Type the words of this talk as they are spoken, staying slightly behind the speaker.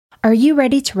Are you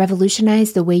ready to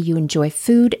revolutionize the way you enjoy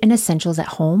food and essentials at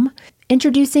home?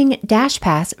 Introducing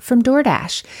DashPass from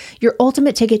DoorDash, your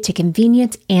ultimate ticket to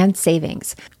convenience and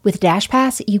savings. With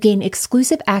DashPass, you gain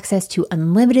exclusive access to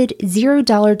unlimited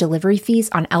 $0 delivery fees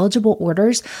on eligible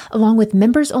orders, along with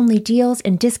members-only deals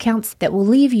and discounts that will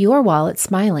leave your wallet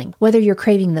smiling. Whether you're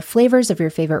craving the flavors of your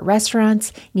favorite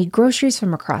restaurants, need groceries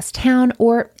from across town,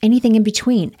 or anything in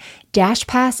between,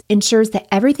 DashPass ensures that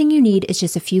everything you need is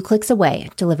just a few clicks away,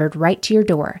 delivered right to your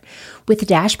door. With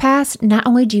DashPass, not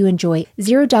only do you enjoy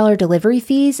 $0 delivery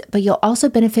fees, but you'll also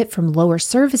benefit from lower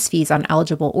service fees on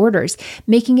eligible orders,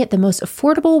 making it the most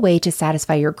affordable way to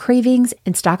satisfy your cravings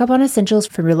and stock up on essentials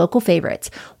from your local favorites.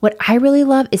 What I really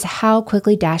love is how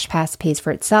quickly DashPass pays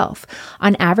for itself.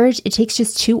 On average, it takes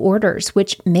just 2 orders,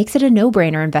 which makes it a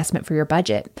no-brainer investment for your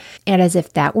budget. And as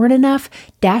if that weren't enough,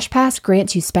 DashPass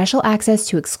grants you special access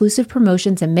to exclusive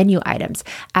promotions and menu items,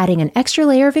 adding an extra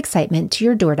layer of excitement to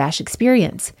your DoorDash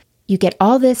experience. You get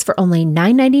all this for only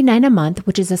 $9.99 a month,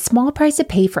 which is a small price to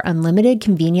pay for unlimited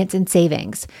convenience and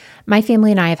savings. My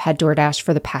family and I have had DoorDash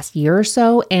for the past year or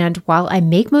so, and while I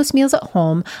make most meals at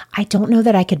home, I don't know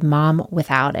that I could mom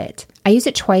without it. I used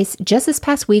it twice just this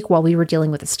past week while we were dealing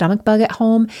with a stomach bug at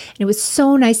home, and it was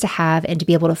so nice to have and to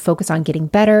be able to focus on getting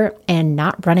better and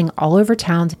not running all over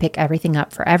town to pick everything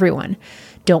up for everyone.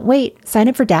 Don't wait. Sign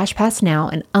up for DashPass now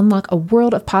and unlock a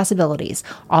world of possibilities,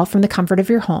 all from the comfort of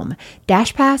your home.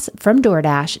 DashPass from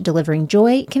DoorDash, delivering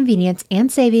joy, convenience,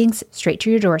 and savings straight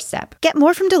to your doorstep. Get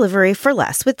more from delivery for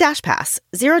less with DashPass.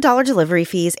 $0 delivery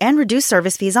fees and reduced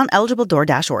service fees on eligible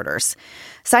DoorDash orders.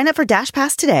 Sign up for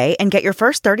DashPass today and get your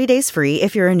first 30 days free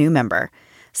if you're a new member.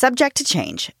 Subject to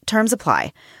change. Terms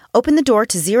apply. Open the door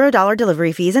to $0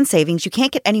 delivery fees and savings you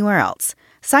can't get anywhere else.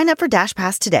 Sign up for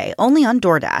DashPass today, only on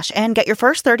DoorDash, and get your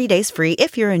first 30 days free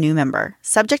if you're a new member.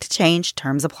 Subject to change.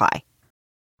 Terms apply.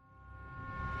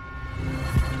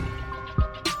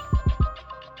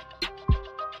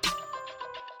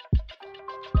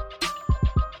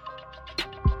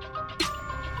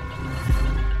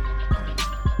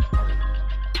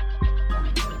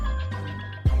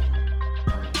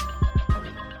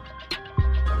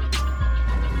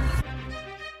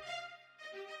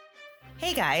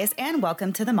 Hey guys, and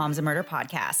welcome to the Moms of Murder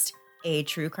podcast, a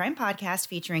true crime podcast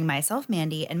featuring myself,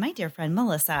 Mandy, and my dear friend,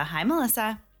 Melissa. Hi,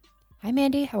 Melissa. Hi,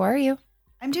 Mandy. How are you?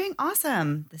 I'm doing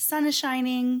awesome. The sun is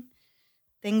shining.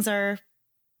 Things are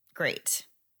great.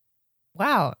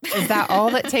 Wow. Is that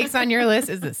all that takes on your list?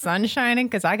 Is the sun shining?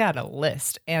 Because I got a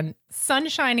list, and sun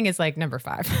shining is like number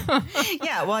 5.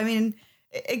 Yeah, well, I mean,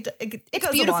 it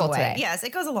goes a long way. Today. Yes,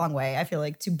 it goes a long way, I feel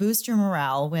like, to boost your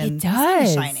morale when the sun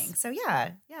is shining. So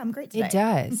yeah, I'm great today. It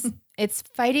does. It's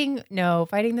fighting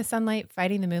the sunlight,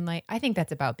 fighting the moonlight. I think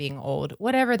that's about being old.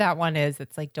 Whatever that one is,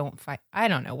 it's like, don't fight. I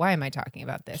don't know. Why am I talking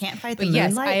about this? Can't fight the moonlight,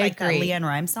 yes, I like agree. That LeAnn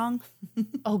Rimes song?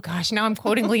 Oh gosh, now I'm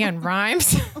quoting LeAnn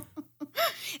Rimes.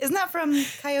 Isn't that from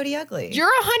Coyote Ugly? You're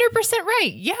 100%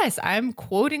 right. Yes, I'm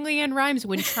quoting LeAnn Rimes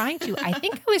when trying to. I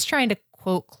think I was trying to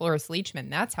quote Cloris Leachman.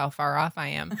 That's how far off I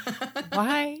am.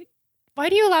 Why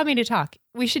do you allow me to talk?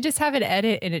 We should just have an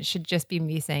edit and it should just be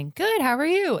me saying, good, how are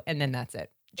you? And then that's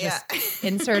it. Just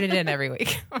insert it in every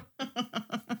week.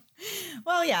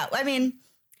 Well, yeah. I mean,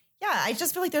 yeah, I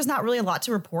just feel like there's not really a lot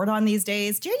to report on these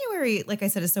days. January, like I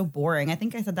said, is so boring. I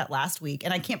think I said that last week,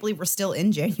 and I can't believe we're still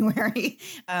in January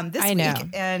this week.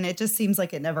 And it just seems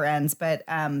like it never ends. But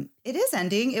it is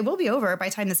ending. It will be over by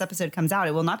the time this episode comes out.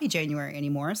 It will not be January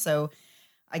anymore. So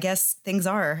I guess things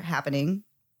are happening.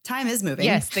 Time is moving.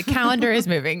 Yes, the calendar is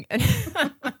moving.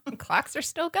 Clocks are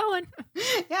still going.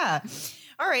 Yeah.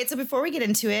 All right. So before we get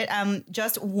into it,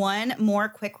 just one more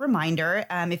quick reminder.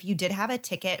 If you did have a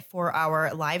ticket for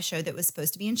our live show that was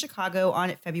supposed to be in Chicago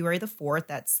on February the 4th,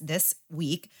 that's this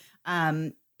week,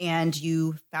 and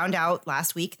you found out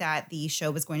last week that the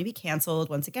show was going to be canceled,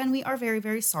 once again, we are very,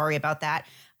 very sorry about that.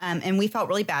 And we felt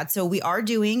really bad. So we are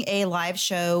doing a live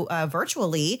show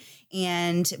virtually,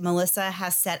 and Melissa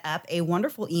has set up a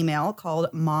wonderful email called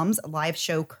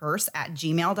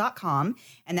momsliveshowcurse@gmail.com.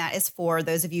 And that is for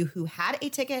those of you who had a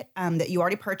ticket that you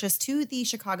already purchased to the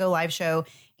Chicago live show,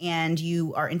 and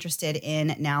you are interested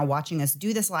in now watching us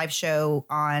do this live show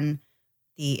on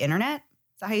the internet.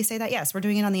 Is that how you say that? Yes, we're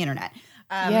doing it on the internet.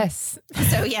 Yes.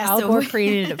 So yeah, Al Gore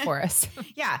created it for us.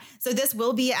 Yeah. So this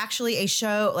will be actually a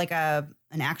show, like an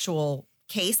actual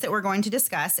case that we're going to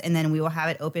discuss, and then we will have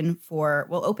it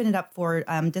we'll open it up for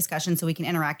discussion so we can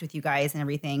interact with you guys and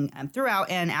everything throughout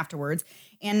and afterwards.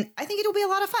 And I think it'll be a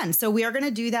lot of fun. So we are going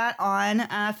to do that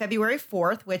on February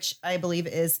 4th, which I believe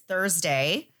is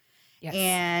Thursday. Yes.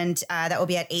 And that will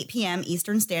be at 8 p.m.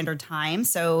 Eastern Standard Time.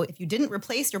 So if you didn't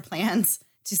replace your plans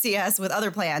to see us with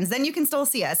other plans, then you can still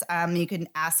see us. You can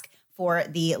ask for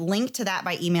the link to that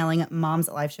by emailing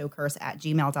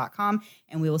momsliveshowcurse@gmail.com,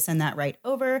 and we will send that right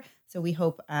over. So we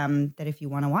hope that if you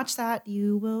want to watch that,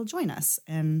 you will join us.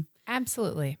 And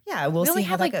absolutely. Yeah, we'll see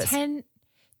how that goes.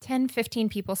 10, 15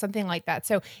 people, something like that.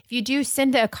 So if you do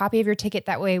send a copy of your ticket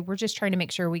that way, we're just trying to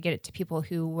make sure we get it to people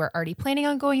who were already planning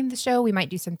on going to the show. We might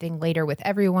do something later with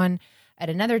everyone at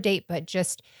another date, but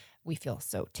just we feel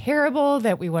so terrible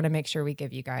that we want to make sure we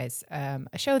give you guys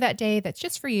a show that day that's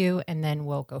just for you. And then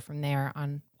we'll go from there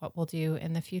on what we'll do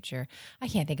in the future. I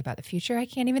can't think about the future. I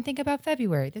can't even think about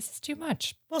February. This is too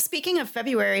much. Well, speaking of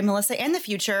February, Melissa, and the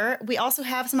future, we also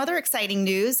have some other exciting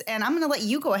news. And I'm going to let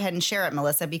you go ahead and share it,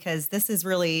 Melissa, because this is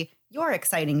really your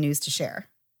exciting news to share.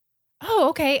 Oh,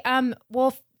 okay.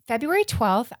 Well, February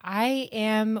 12th,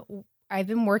 I've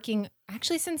been working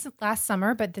actually since last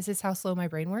summer, but this is how slow my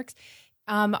brain works.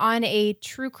 On a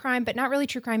true crime, but not really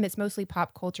true crime. It's mostly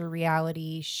pop culture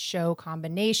reality show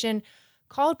combination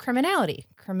called Criminality.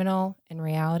 Criminal and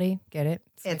reality. Get it?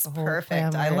 It's like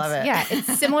perfect. I love it. Yeah.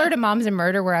 It's similar to Moms and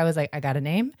Murder, where I was like, I got a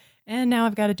name and now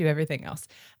I've got to do everything else.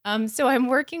 So I'm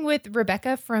working with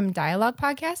Rebecca from Dialogue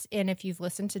Podcast. And if you've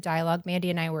listened to Dialogue, Mandy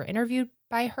and I were interviewed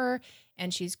by her,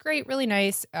 and she's great, really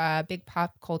nice, big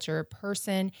pop culture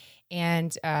person,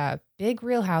 and big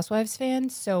Real Housewives fan.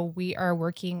 So we are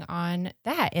working on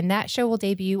that. And that show will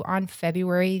debut on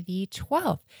February the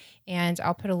 12th. And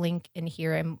I'll put a link in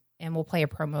here, and we'll play a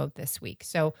promo this week.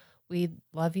 So we'd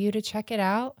love you to check it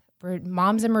out.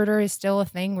 Moms and Murder is still a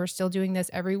thing. We're still doing this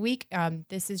every week.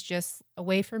 This is just a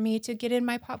way for me to get in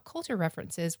my pop culture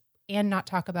references and not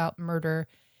talk about murder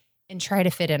and try to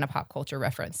fit in a pop culture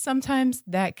reference. Sometimes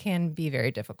that can be very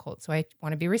difficult. So I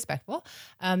want to be respectful.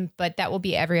 But that will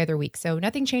be every other week. So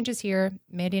nothing changes here.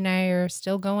 Mandy and I are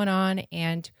still going on,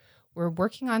 and we're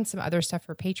working on some other stuff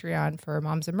for Patreon for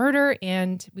Moms and Murder.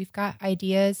 And we've got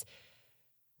ideas.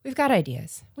 We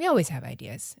always have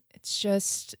ideas. It's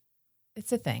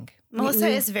a thing. Melissa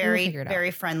is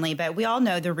very friendly, but we all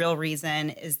know the real reason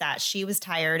is that she was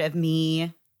tired of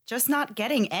me just not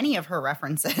getting any of her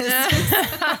references.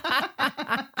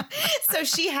 So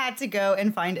she had to go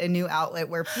and find a new outlet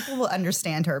where people will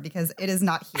understand her, because it is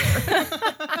not here.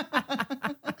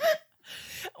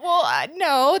 Well,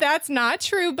 no, that's not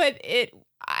true. But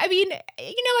every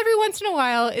once in a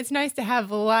while, it's nice to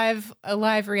have a live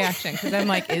reaction, because I'm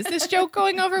like, is this joke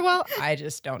going over well? I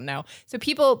just don't know. So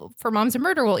people for Moms and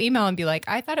Murder will email and be like,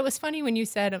 I thought it was funny when you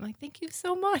said, I'm like, thank you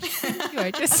so much. Thank you.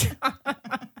 I just...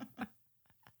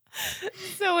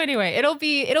 So anyway, it'll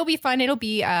be fun. It'll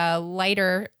be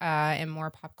lighter and more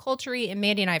pop culture-y. And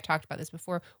Mandy and I have talked about this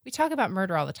before. We talk about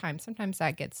murder all the time. Sometimes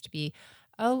that gets to be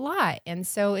a lot, and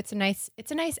so it's a nice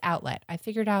outlet. I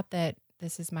figured out that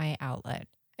this is my outlet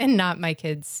and not my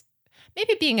kids.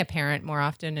 Maybe being a parent more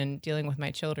often and dealing with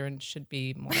my children should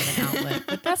be more of an outlet,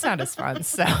 but that's not as fun.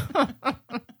 So,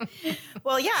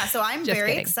 well, yeah. So I'm Just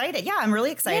very kidding. excited. Yeah, I'm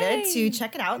really excited Yay. to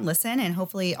check it out and listen, and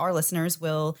hopefully our listeners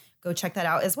will go check that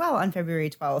out as well on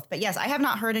February 12th. But yes, I have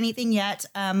not heard anything yet.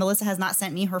 Melissa has not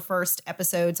sent me her first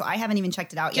episode, so I haven't even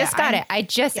checked it out yet. Just got it. I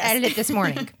just edited it this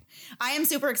morning. I am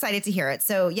super excited to hear it.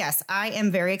 So yes, I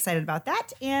am very excited about that,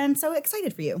 and so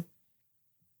excited for you.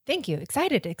 Thank you.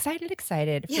 Excited. I Yes, feel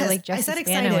like I said Justice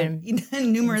Spano excited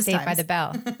numerous Saved times. by the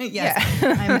Bell. Yes,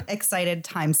 Yeah. I'm excited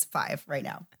times 5 right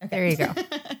now. Okay. There you go.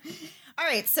 All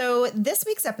right, so this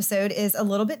week's episode is a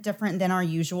little bit different than our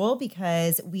usual,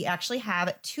 because we actually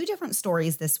have 2 different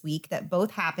stories this week that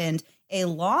both happened a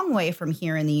long way from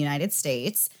here in the United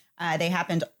States. They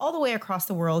happened all the way across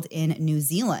the world in New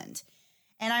Zealand.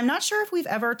 And I'm not sure if we've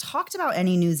ever talked about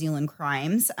any New Zealand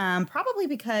crimes, probably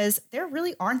because there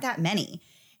really aren't that many.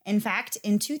 In fact,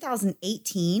 in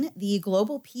 2018, the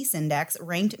Global Peace Index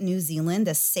ranked New Zealand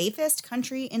the safest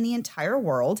country in the entire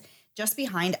world, just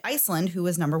behind Iceland, who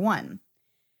was number 1.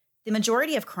 The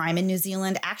majority of crime in New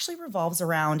Zealand actually revolves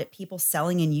around people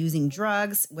selling and using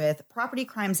drugs, with property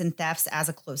crimes and thefts as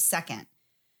a close second.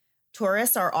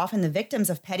 Tourists are often the victims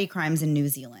of petty crimes in New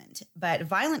Zealand, but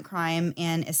violent crime,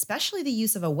 and especially the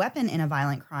use of a weapon in a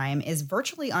violent crime, is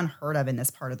virtually unheard of in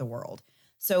this part of the world.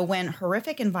 So when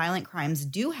horrific and violent crimes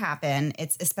do happen,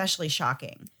 it's especially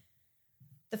shocking.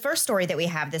 The first story that we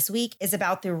have this week is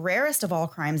about the rarest of all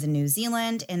crimes in New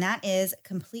Zealand, and that is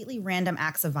completely random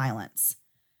acts of violence.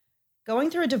 Going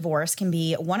through a divorce can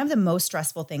be one of the most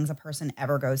stressful things a person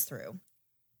ever goes through.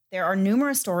 There are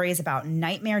numerous stories about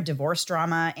nightmare divorce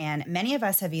drama, and many of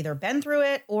us have either been through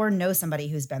it or know somebody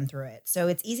who's been through it, so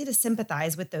it's easy to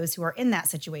sympathize with those who are in that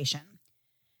situation.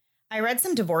 I read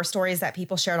some divorce stories that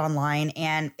people shared online,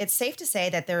 and it's safe to say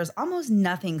that there's almost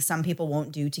nothing some people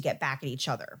won't do to get back at each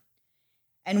other.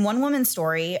 In one woman's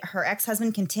story, her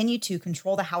ex-husband continued to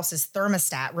control the house's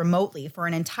thermostat remotely for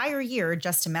an entire year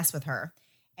just to mess with her.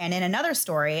 And in another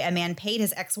story, a man paid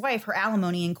his ex-wife her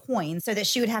alimony in coins so that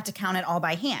she would have to count it all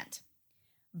by hand.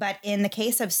 But in the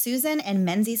case of Susan and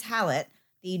Menzies Hallett,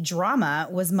 the drama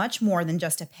was much more than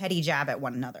just a petty jab at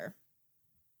one another.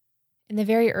 In the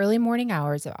very early morning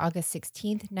hours of August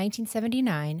 16th,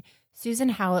 1979, Susan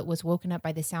Hallett was woken up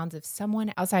by the sounds of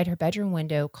someone outside her bedroom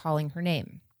window calling her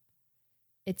name.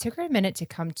 It took her a minute to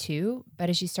come to, but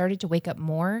as she started to wake up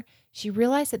more, she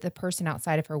realized that the person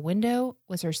outside of her window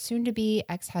was her soon-to-be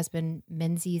ex-husband,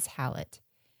 Menzies Hallett.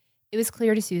 It was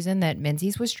clear to Susan that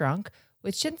Menzies was drunk,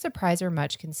 which didn't surprise her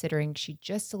much considering she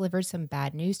just delivered some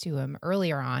bad news to him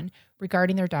earlier on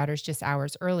regarding their daughters just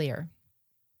hours earlier.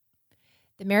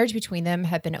 The marriage between them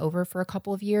had been over for a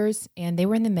couple of years, and they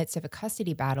were in the midst of a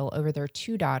custody battle over their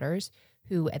two daughters,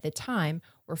 who at the time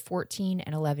were 14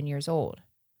 and 11 years old.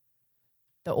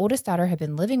 The oldest daughter had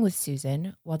been living with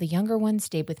Susan, while the younger one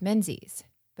stayed with Menzies.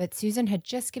 But Susan had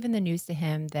just given the news to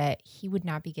him that he would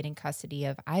not be getting custody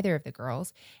of either of the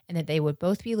girls, and that they would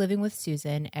both be living with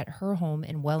Susan at her home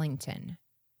in Wellington.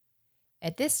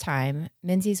 At this time,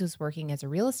 Menzies was working as a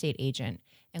real estate agent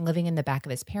and living in the back of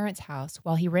his parents' house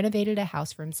while he renovated a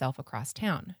house for himself across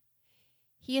town.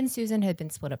 He and Susan had been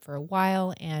split up for a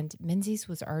while, and Menzies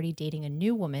was already dating a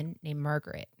new woman named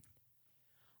Margaret.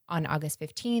 On August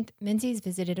 15th, Menzies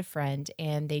visited a friend,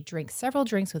 and they drank several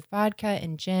drinks with vodka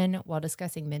and gin while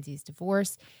discussing Menzies'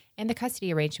 divorce and the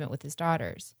custody arrangement with his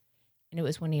daughters. And it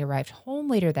was when he arrived home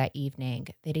later that evening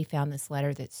that he found this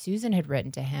letter that Susan had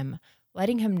written to him,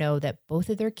 letting him know that both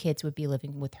of their kids would be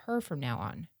living with her from now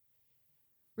on.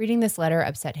 Reading this letter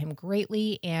upset him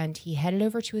greatly, and he headed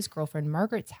over to his girlfriend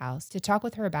Margaret's house to talk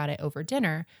with her about it over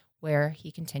dinner, where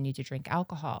he continued to drink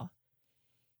alcohol.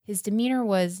 His demeanor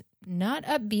was not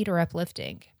upbeat or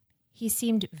uplifting. He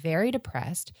seemed very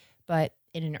depressed, but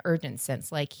in an urgent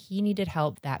sense, like he needed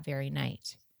help that very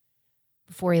night.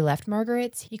 Before he left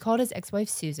Margaret's, he called his ex-wife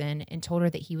Susan and told her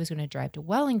that he was going to drive to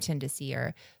Wellington to see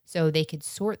her so they could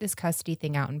sort this custody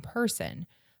thing out in person.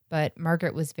 But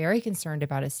Margaret was very concerned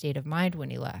about his state of mind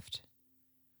when he left.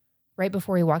 Right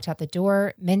before he walked out the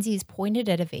door, Menzies pointed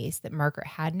at a vase that Margaret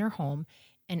had in her home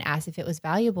and asked if it was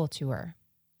valuable to her.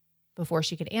 Before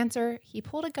she could answer, he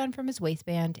pulled a gun from his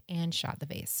waistband and shot the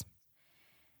vase.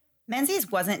 Menzies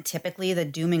wasn't typically the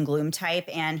doom and gloom type,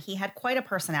 and he had quite a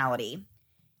personality.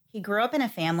 He grew up in a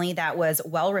family that was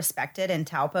well respected in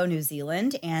Taupo, New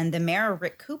Zealand, and the mayor,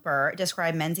 Rick Cooper,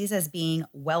 described Menzies as being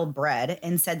well bred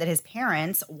and said that his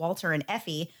parents, Walter and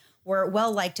Effie, were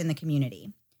well liked in the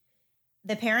community.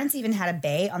 The parents even had a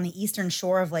bay on the eastern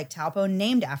shore of Lake Taupo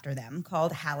named after them,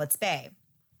 called Hallett's Bay.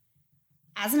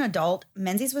 As an adult,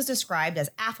 Menzies was described as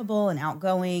affable and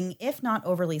outgoing, if not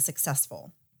overly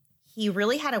successful. He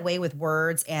really had a way with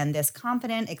words and this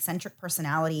confident, eccentric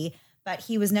personality, but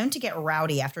he was known to get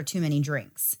rowdy after too many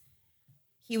drinks.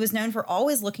 He was known for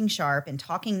always looking sharp and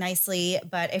talking nicely,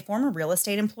 but a former real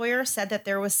estate employer said that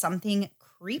there was something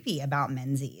creepy about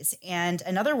Menzies, and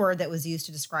another word that was used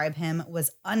to describe him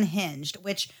was unhinged,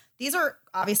 which these are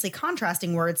obviously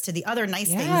contrasting words to the other nice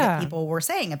things that people were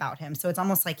saying about him. So it's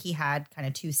almost like he had kind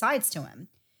of two sides to him.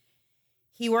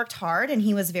 He worked hard and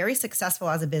he was very successful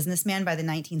as a businessman by the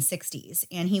 1960s,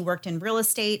 and he worked in real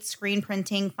estate, screen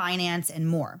printing, finance, and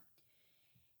more.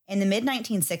 In the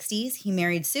mid-1960s, he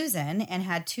married Susan and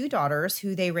had two daughters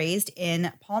who they raised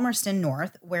in Palmerston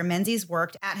North, where Menzies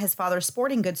worked at his father's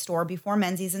sporting goods store before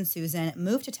Menzies and Susan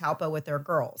moved to Taupo with their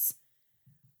girls.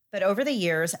 But over the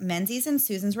years, Menzies and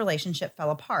Susan's relationship fell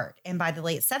apart, and by the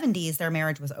late 70s, their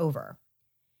marriage was over.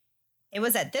 It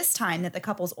was at this time that the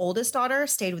couple's oldest daughter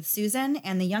stayed with Susan,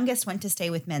 and the youngest went to stay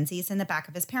with Menzies in the back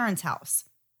of his parents' house.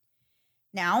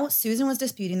 Now, Susan was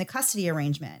disputing the custody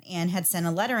arrangement and had sent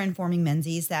a letter informing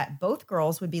Menzies that both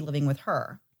girls would be living with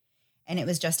her. And it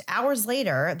was just hours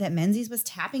later that Menzies was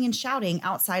tapping and shouting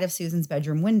outside of Susan's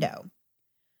bedroom window.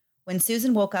 When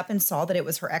Susan woke up and saw that it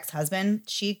was her ex-husband,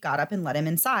 she got up and let him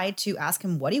inside to ask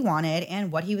him what he wanted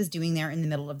and what he was doing there in the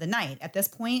middle of the night. At this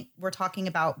point, we're talking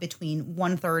about between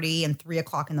 1:30 and 3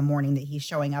 o'clock in the morning that he's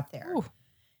showing up there. Ooh.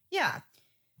 Yeah.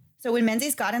 So when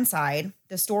Menzies got inside,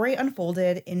 the story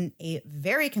unfolded in a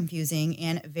very confusing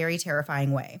and very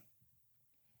terrifying way.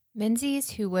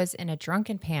 Menzies, who was in a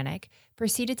drunken panic,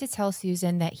 proceeded to tell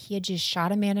Susan that he had just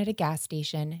shot a man at a gas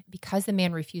station because the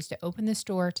man refused to open the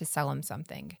store to sell him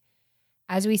something.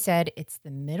 As we said, it's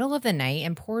the middle of the night,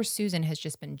 and poor Susan has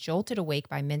just been jolted awake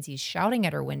by Menzies shouting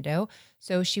at her window,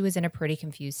 so she was in a pretty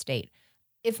confused state.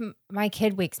 If my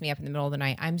kid wakes me up in the middle of the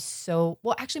night,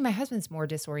 actually my husband's more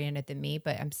disoriented than me,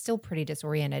 but I'm still pretty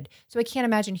disoriented. So I can't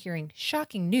imagine hearing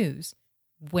shocking news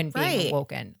when being Right.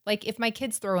 awoken. Like if my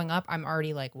kid's throwing up, I'm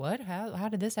already like, what? How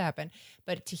did this happen?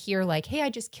 But to hear like, hey, I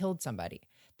just killed somebody,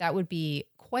 that would be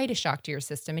quite a shock to your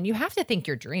system. And you have to think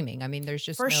you're dreaming. I mean, there's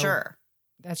just For sure.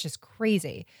 that's just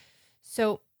crazy.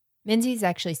 So Menzies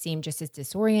actually seemed just as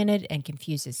disoriented and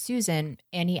confused as Susan,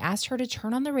 and he asked her to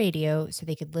turn on the radio so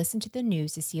they could listen to the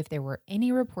news to see if there were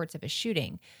any reports of a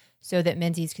shooting, so that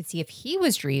Menzies could see if he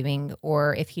was dreaming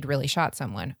or if he'd really shot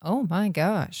someone. Oh my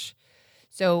gosh.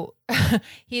 So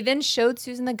he then showed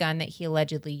Susan the gun that he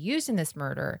allegedly used in this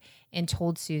murder and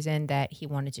told Susan that he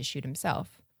wanted to shoot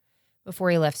himself.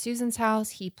 Before he left Susan's house,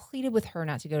 he pleaded with her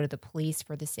not to go to the police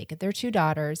for the sake of their 2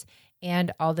 daughters.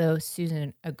 And although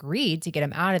Susan agreed to get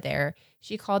him out of there,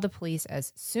 she called the police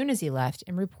as soon as he left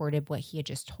and reported what he had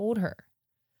just told her.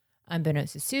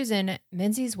 Unbeknownst to Susan,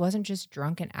 Menzies wasn't just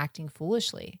drunk and acting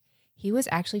foolishly. He was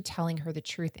actually telling her the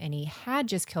truth, and he had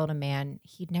just killed a man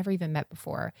he'd never even met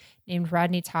before, named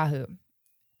Rodney Tahu,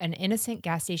 an innocent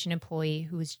gas station employee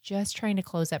who was just trying to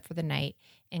close up for the night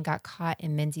and got caught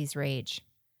in Menzies' rage.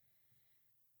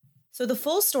 So the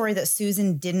full story that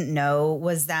Susan didn't know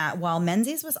was that while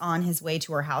Menzies was on his way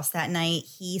to her house that night,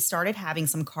 he started having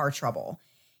some car trouble.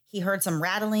 He heard some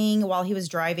rattling while he was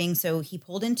driving, so he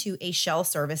pulled into a Shell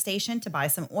service station to buy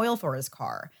some oil for his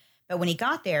car. But when he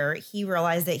got there, he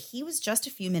realized that he was just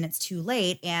a few minutes too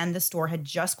late and the store had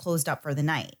just closed up for the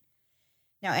night.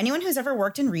 Now, anyone who's ever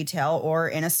worked in retail or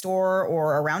in a store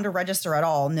or around a register at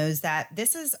all knows that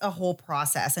this is a whole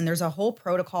process and there's a whole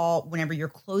protocol whenever you're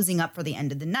closing up for the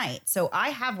end of the night. So I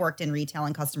have worked in retail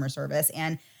and customer service,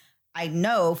 and I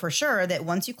know for sure that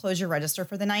once you close your register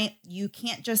for the night, you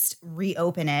can't just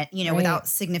reopen it, Right. without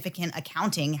significant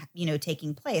accounting,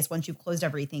 taking place once you've closed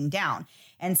everything down.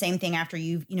 And same thing after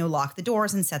you've, locked the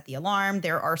doors and set the alarm.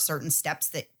 There are certain steps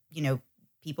that,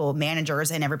 people, managers,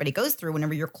 and everybody goes through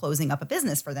whenever you're closing up a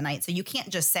business for the night. So you can't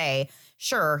just say,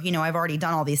 sure, I've already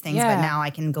done all these things, Yeah. but now I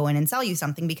can go in and sell you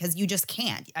something, because you just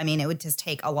can't. I mean, it would just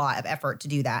take a lot of effort to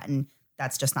do that. And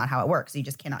that's just not how it works. You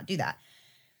just cannot do that.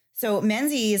 So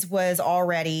Menzies was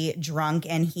already drunk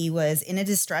and he was in a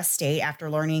distressed state after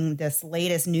learning this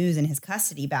latest news in his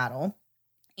custody battle.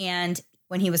 And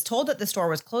when he was told that the store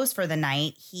was closed for the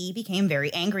night, he became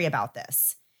very angry about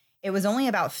this. It was only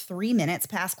about 3 minutes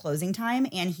past closing time,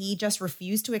 and he just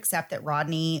refused to accept that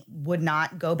Rodney would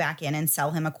not go back in and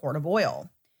sell him a quart of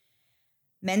oil.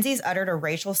 Menzies uttered a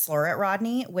racial slur at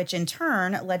Rodney, which in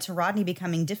turn led to Rodney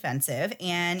becoming defensive,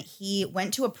 and he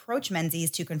went to approach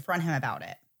Menzies to confront him about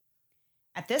it.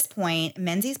 At this point,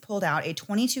 Menzies pulled out a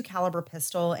 .22 caliber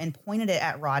pistol and pointed it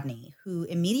at Rodney, who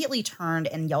immediately turned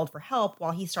and yelled for help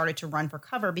while he started to run for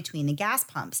cover between the gas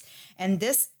pumps. And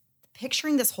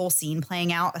picturing this whole scene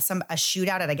playing out, a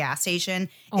shootout at a gas station,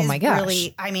 Oh my gosh.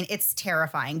 really, it's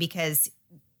terrifying, because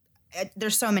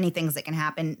there's so many things that can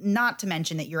happen, not to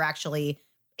mention that you're actually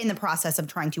in the process of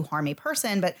trying to harm a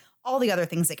person, but all the other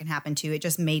things that can happen too. It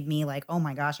just made me like, oh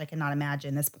my gosh, I cannot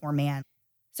imagine this poor man.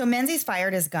 So Menzies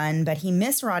fired his gun, but he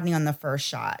missed Rodney on the first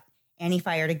shot, and he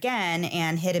fired again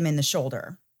and hit him in the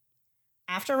shoulder.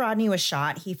 After Rodney was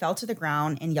shot, he fell to the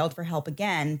ground and yelled for help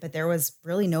again, but there was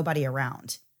really nobody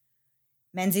around.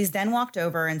 Menzies then walked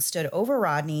over and stood over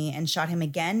Rodney and shot him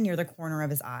again near the corner of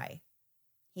his eye.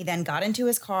 He then got into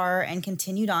his car and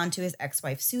continued on to his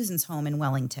ex-wife Susan's home in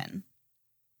Wellington.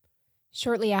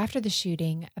 Shortly after the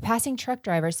shooting, a passing truck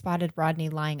driver spotted Rodney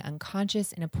lying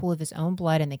unconscious in a pool of his own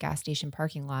blood in the gas station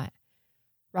parking lot.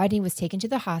 Rodney was taken to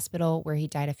the hospital, where he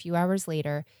died a few hours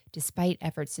later, despite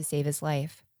efforts to save his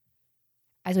life.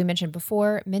 As we mentioned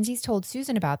before, Menzies told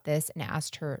Susan about this and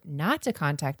asked her not to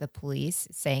contact the police,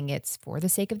 saying it's for the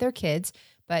sake of their kids,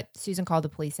 but Susan called the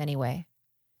police anyway.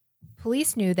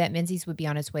 Police knew that Menzies would be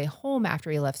on his way home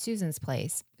after he left Susan's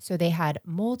place, so they had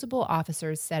multiple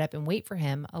officers set up and wait for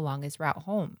him along his route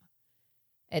home.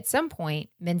 At some point,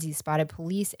 Menzies spotted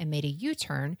police and made a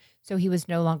U-turn, so he was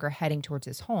no longer heading towards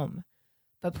his home.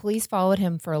 But police followed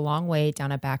him for a long way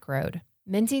down a back road.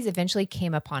 Menzies eventually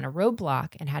came upon a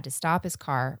roadblock and had to stop his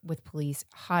car, with police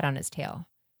hot on his tail.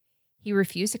 He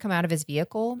refused to come out of his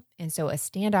vehicle, and so a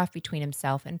standoff between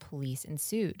himself and police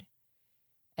ensued.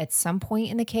 At some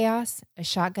point in the chaos, a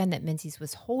shotgun that Menzies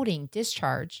was holding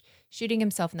discharged, shooting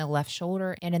himself in the left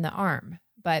shoulder and in the arm.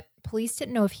 But police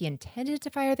didn't know if he intended to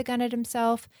fire the gun at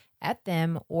himself, at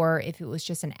them, or if it was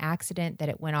just an accident that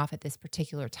it went off at this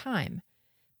particular time.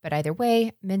 But either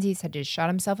way, Menzies had just shot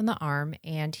himself in the arm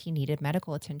and he needed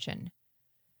medical attention.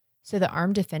 So the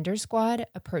Armed Defender Squad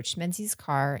approached Menzies'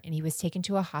 car and he was taken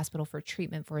to a hospital for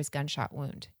treatment for his gunshot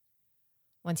wound.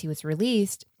 Once he was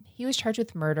released, he was charged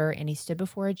with murder and he stood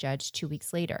before a judge 2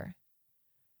 weeks later.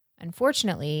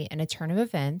 Unfortunately, in a turn of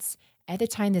events, at the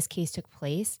time this case took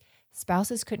place,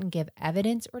 spouses couldn't give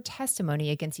evidence or testimony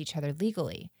against each other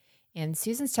legally. And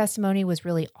Susan's testimony was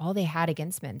really all they had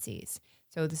against Menzies.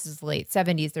 So this is the late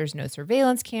 70s. There's no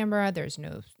surveillance camera. There's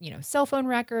no, cell phone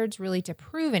records really to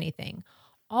prove anything.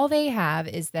 All they have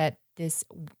is that this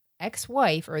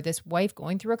ex-wife or this wife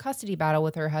going through a custody battle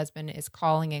with her husband is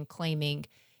calling and claiming,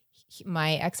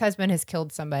 my ex-husband has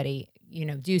killed somebody,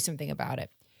 do something about it.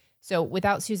 So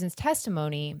without Susan's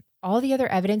testimony, all the other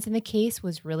evidence in the case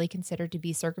was really considered to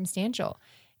be circumstantial.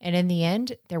 And in the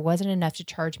end, there wasn't enough to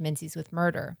charge Menzies with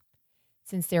murder.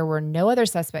 Since there were no other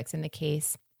suspects in the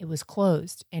case, it was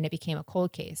closed and it became a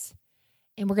cold case.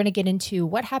 And we're going to get into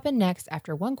what happened next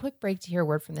after one quick break to hear a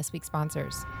word from this week's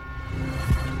sponsors.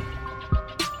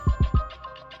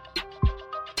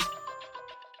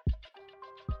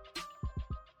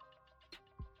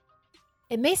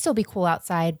 It may still be cool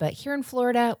outside, but here in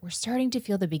Florida, we're starting to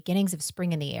feel the beginnings of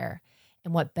spring in the air.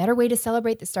 And what better way to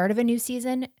celebrate the start of a new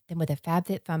season than with a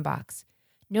FabFitFun box?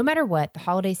 No matter what, the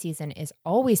holiday season is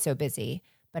always so busy,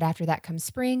 but after that comes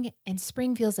spring, and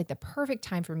spring feels like the perfect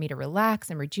time for me to relax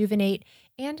and rejuvenate,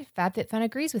 and FabFitFun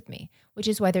agrees with me, which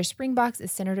is why their spring box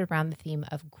is centered around the theme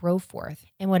of Grow Forth,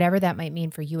 and whatever that might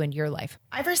mean for you and your life.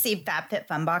 I've received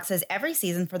FabFitFun boxes every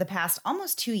season for the past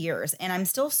almost 2 years, and I'm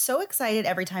still so excited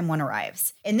every time one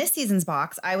arrives. In this season's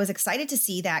box, I was excited to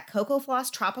see that Cocoa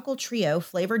Floss Tropical Trio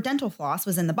flavored dental floss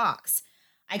was in the box.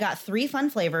 I got 3 fun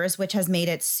flavors, which has made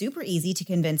it super easy to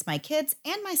convince my kids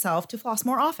and myself to floss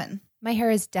more often. My hair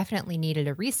has definitely needed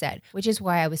a reset, which is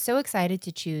why I was so excited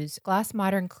to choose Gloss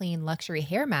Modern Clean Luxury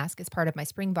Hair Mask as part of my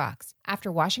spring box.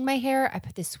 After washing my hair, I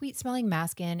put this sweet-smelling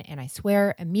mask in, and I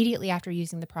swear, immediately after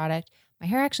using the product, my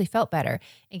hair actually felt better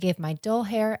and gave my dull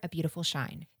hair a beautiful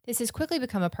shine. This has quickly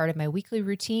become a part of my weekly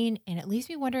routine, and it leaves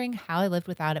me wondering how I lived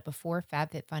without it before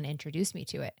FabFitFun introduced me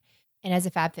to it. And as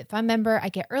a FabFitFun member, I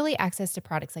get early access to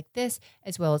products like this,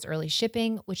 as well as early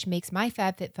shipping, which makes my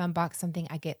FabFitFun box something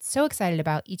I get so excited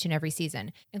about each and every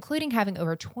season, including having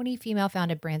over 20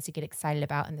 female-founded brands to get excited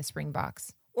about in the spring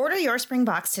box. Order your spring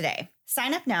box today.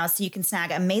 Sign up now so you can snag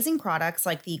amazing products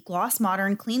like the Gloss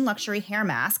Modern Clean Luxury Hair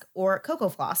Mask or Cocoa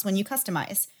Floss when you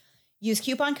customize. Use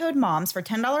coupon code MOMS for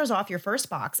 $10 off your first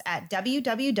box at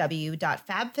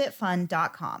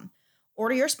www.fabfitfun.com.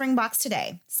 Order your spring box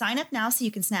today. Sign up now so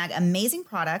you can snag amazing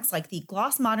products like the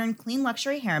Gloss Modern Clean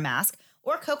Luxury Hair Mask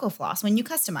or Cocoa Floss when you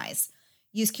customize.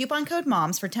 Use coupon code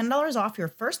MOMS for $10 off your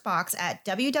first box at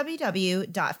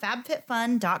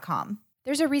www.fabfitfun.com.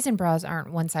 There's a reason bras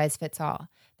aren't one size fits all.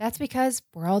 That's because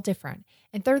we're all different.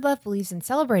 And Third Love believes in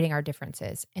celebrating our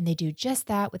differences, and they do just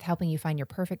that with helping you find your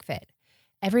perfect fit.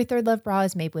 Every Third Love bra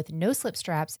is made with no slip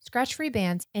straps, scratch-free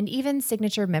bands, and even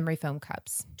signature memory foam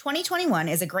cups. 2021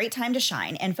 is a great time to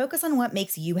shine and focus on what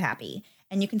makes you happy.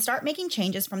 And you can start making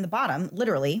changes from the bottom,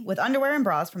 literally, with underwear and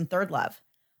bras from Third Love.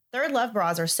 Third Love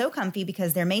bras are so comfy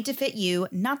because they're made to fit you,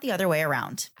 not the other way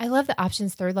around. I love the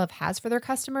options Third Love has for their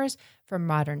customers, from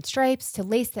modern stripes to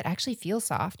lace that actually feels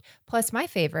soft, plus my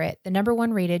favorite, the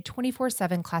 #1 rated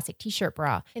 24/7 classic t-shirt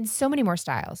bra, and so many more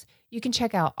styles. You can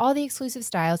check out all the exclusive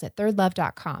styles at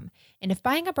thirdlove.com. And if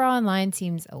buying a bra online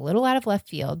seems a little out of left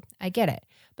field, I get it.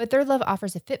 But Third Love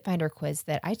offers a Fit Finder quiz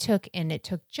that I took, and it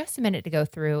took just a minute to go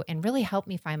through and really helped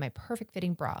me find my perfect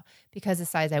fitting bra because the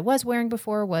size I was wearing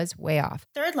before was way off.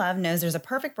 Third Love knows there's a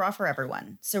perfect bra for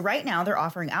everyone. So right now they're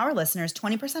offering our listeners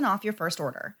 20% off your first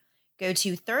order. Go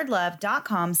to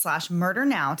thirdlove.com/murder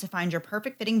now to find your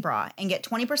perfect fitting bra and get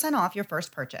 20% off your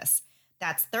first purchase.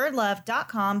 That's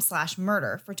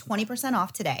thirdlove.com/murder for 20%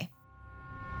 off today.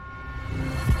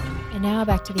 And now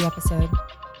back to the episode.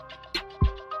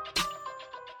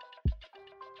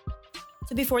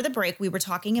 So before the break, we were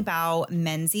talking about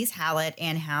Menzies Hallett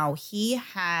and how he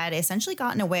had essentially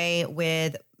gotten away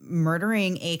with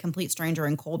murdering a complete stranger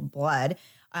in cold blood,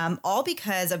 all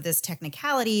because of this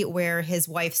technicality where his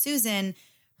wife, Susan,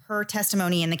 her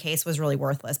testimony in the case was really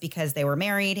worthless because they were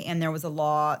married and there was a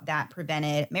law that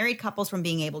prevented married couples from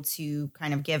being able to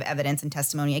kind of give evidence and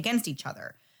testimony against each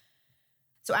other.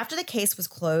 So after the case was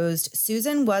closed,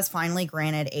 Susan was finally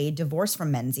granted a divorce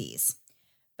from Menzies.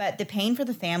 But the pain for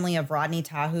the family of Rodney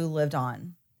Tahu lived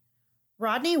on.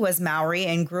 Rodney was Maori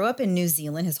and grew up in New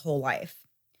Zealand his whole life.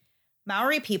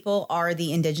 Maori people are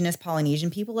the indigenous Polynesian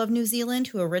people of New Zealand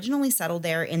who originally settled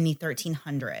there in the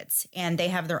 1300s, and they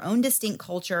have their own distinct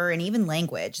culture and even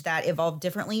language that evolved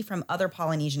differently from other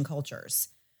Polynesian cultures.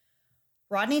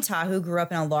 Rodney Tahu grew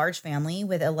up in a large family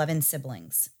with 11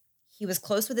 siblings. He was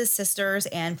close with his sisters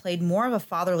and played more of a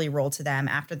fatherly role to them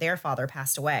after their father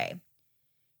passed away.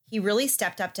 He really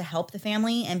stepped up to help the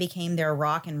family and became their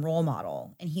rock and role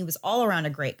model, and he was all around a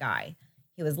great guy.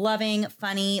 He was loving,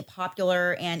 funny,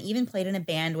 popular, and even played in a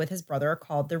band with his brother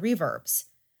called the Reverbs.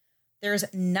 There's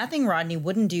nothing Rodney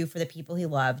wouldn't do for the people he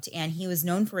loved, and he was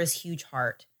known for his huge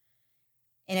heart.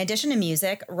 In addition to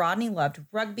music, Rodney loved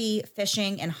rugby,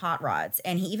 fishing, and hot rods,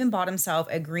 and he even bought himself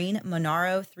a green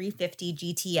Monaro 350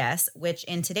 GTS, which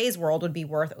in today's world would be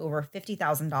worth over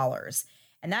 $50,000.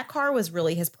 And that car was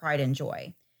really his pride and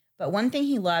joy. But one thing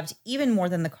he loved even more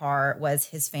than the car was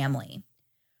his family.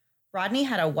 Rodney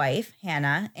had a wife,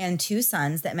 Hannah, and 2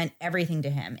 sons that meant everything to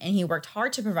him, and he worked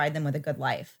hard to provide them with a good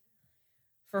life.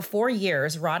 For 4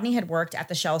 years, Rodney had worked at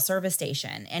the Shell service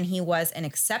station, and he was an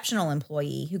exceptional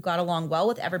employee who got along well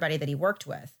with everybody that he worked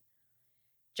with.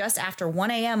 Just after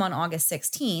 1 a.m. on August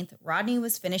 16th, Rodney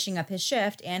was finishing up his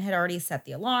shift and had already set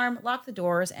the alarm, locked the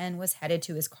doors, and was headed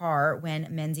to his car when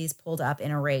Menzies pulled up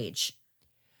in a rage.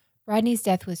 Rodney's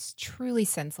death was truly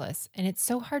senseless, and it's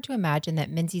so hard to imagine that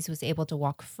Menzies was able to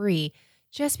walk free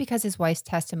just because his wife's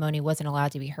testimony wasn't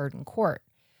allowed to be heard in court.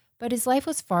 But his life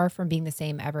was far from being the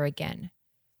same ever again.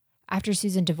 After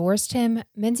Susan divorced him,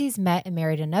 Menzies met and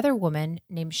married another woman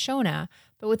named Shona,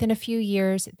 but within a few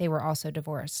years, they were also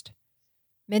divorced.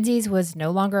 Menzies was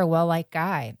no longer a well-liked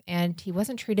guy, and he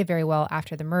wasn't treated very well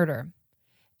after the murder.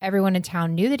 Everyone in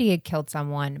town knew that he had killed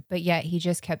someone, but yet he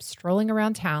just kept strolling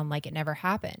around town like it never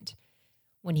happened.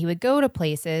 When he would go to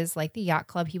places like the yacht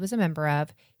club he was a member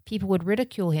of, people would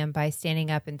ridicule him by standing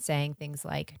up and saying things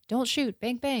like, "Don't shoot,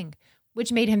 bang, bang,"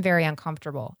 which made him very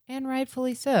uncomfortable, and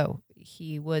rightfully so.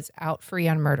 He was out free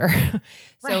on murder.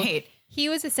 Right. He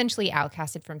was essentially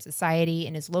outcasted from society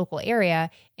in his local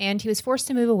area, and he was forced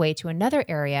to move away to another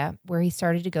area where he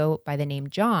started to go by the name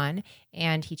John,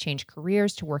 and he changed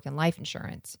careers to work in life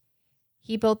insurance.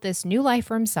 He built this new life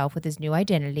for himself with his new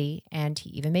identity, and he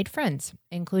even made friends,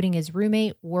 including his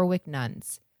roommate, Warwick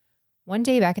Nuns. One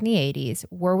day back in the 80s,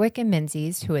 Warwick and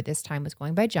Menzies, who at this time was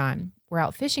going by John, were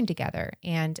out fishing together,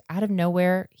 and out of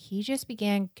nowhere, he just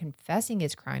began confessing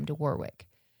his crime to Warwick.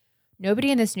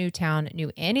 Nobody in this new town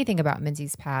knew anything about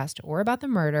Menzies' past or about the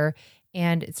murder,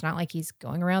 and it's not like he's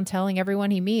going around telling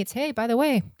everyone he meets, "Hey, by the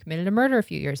way, committed a murder a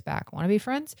few years back. Want to be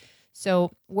friends?"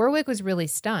 So Warwick was really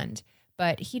stunned,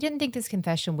 but he didn't think this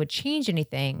confession would change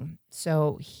anything,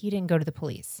 so he didn't go to the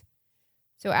police.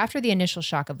 So after the initial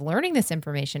shock of learning this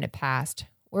information had passed,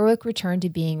 Warwick returned to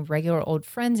being regular old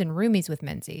friends and roomies with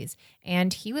Menzies,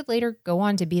 and he would later go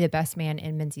on to be the best man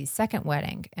in Menzies' second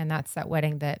wedding, and that's that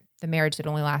wedding that the marriage that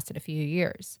only lasted a few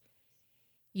years.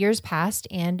 Years passed,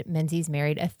 and Menzies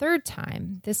married a third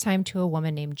time, this time to a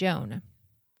woman named Joan.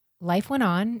 Life went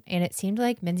on, and it seemed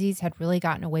like Menzies had really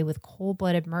gotten away with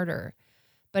cold-blooded murder.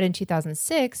 But in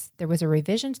 2006, there was a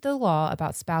revision to the law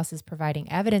about spouses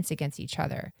providing evidence against each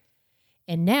other.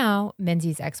 And now,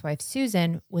 Menzies' ex-wife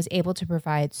Susan was able to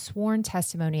provide sworn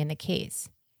testimony in the case.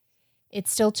 It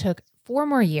still took 4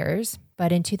 more years,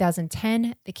 but in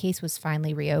 2010, the case was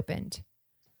finally reopened.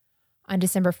 On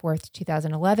December 4th,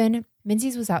 2011,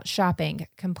 Menzies was out shopping,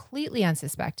 completely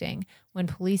unsuspecting, when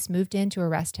police moved in to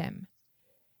arrest him.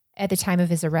 At the time of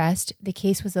his arrest, the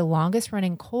case was the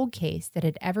longest-running cold case that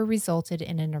had ever resulted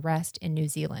in an arrest in New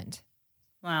Zealand.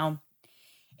 Wow.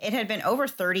 It had been over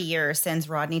 30 years since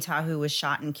Rodney Tahu was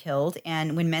shot and killed,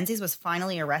 and when Menzies was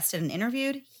finally arrested and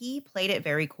interviewed, he played it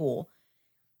very cool.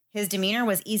 His demeanor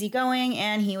was easygoing,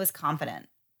 and he was confident.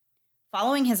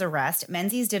 Following his arrest,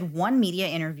 Menzies did one media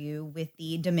interview with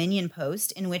the Dominion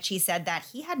Post in which he said that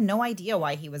he had no idea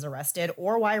why he was arrested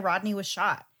or why Rodney was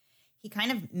shot. He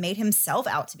kind of made himself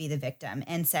out to be the victim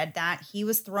and said that he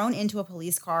was thrown into a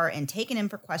police car and taken in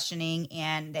for questioning,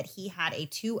 and that he had a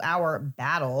 2-hour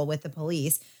battle with the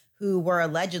police who were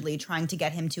allegedly trying to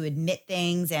get him to admit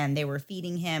things, and they were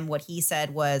feeding him what he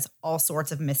said was all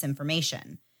sorts of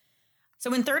misinformation. So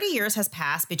when 30 years has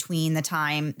passed between the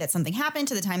time that something happened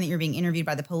to the time that you're being interviewed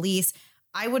by the police,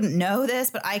 I wouldn't know this,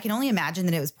 but I can only imagine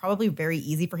that it was probably very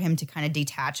easy for him to kind of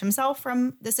detach himself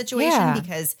from the situation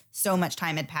because so much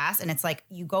time had passed. And it's like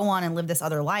you go on and live this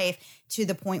other life to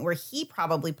the point where he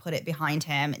probably put it behind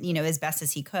him, you know, as best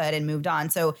as he could and moved on.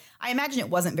 So I imagine it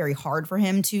wasn't very hard for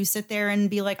him to sit there and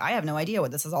be like, I have no idea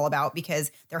what this is all about,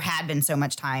 because there had been so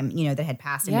much time, you know, that had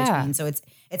passed in between. So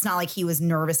it's not like he was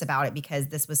nervous about it because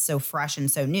this was so fresh and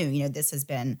so new. You know, this has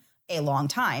been a long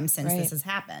time since this has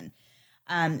happened.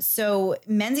 So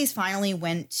Menzies finally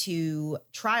went to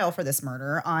trial for this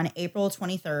murder on April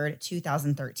 23rd,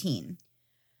 2013.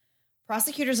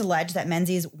 Prosecutors allege that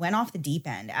Menzies went off the deep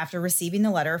end after receiving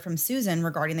the letter from Susan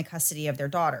regarding the custody of their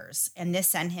daughters, and this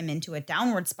sent him into a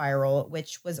downward spiral,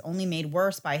 which was only made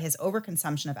worse by his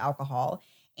overconsumption of alcohol,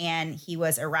 and he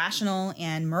was irrational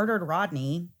and murdered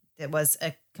Rodney, that was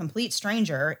a complete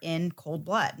stranger, in cold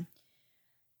blood.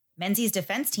 Menzies'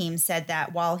 defense team said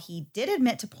that while he did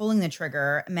admit to pulling the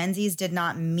trigger, Menzies did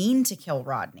not mean to kill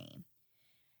Rodney.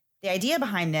 The idea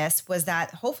behind this was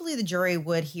that hopefully the jury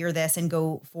would hear this and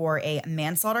go for a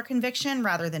manslaughter conviction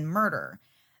rather than murder.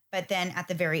 But then at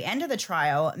the very end of the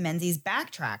trial, Menzies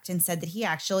backtracked and said that he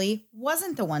actually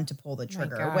wasn't the one to pull the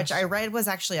trigger, which I read was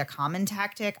actually a common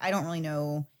tactic. I don't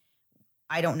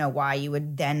know why you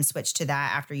would then switch to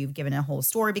that after you've given a whole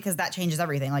story, because that changes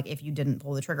everything. Like if you didn't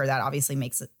pull the trigger, that obviously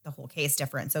makes the whole case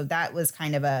different. So that was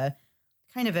kind of an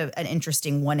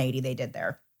interesting 180 they did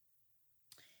there.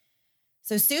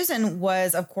 So Susan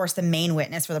was, of course, the main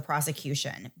witness for the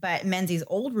prosecution, but Menzies'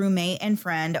 old roommate and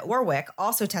friend, Warwick,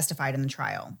 also testified in the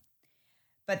trial.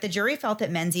 But the jury felt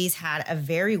that Menzies had a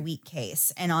very weak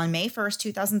case, and on May 1st,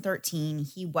 2013,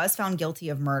 he was found guilty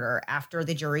of murder after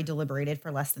the jury deliberated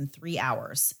for less than 3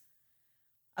 hours.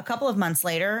 A couple of months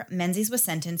later, Menzies was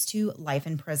sentenced to life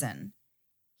in prison.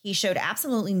 He showed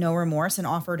absolutely no remorse and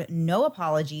offered no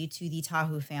apology to the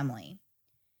Tahu family.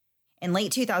 In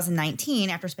late 2019,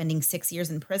 after spending 6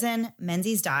 years in prison,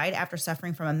 Menzies died after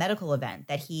suffering from a medical event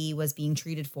that he was being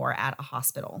treated for at a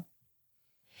hospital.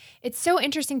 It's so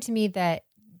interesting to me that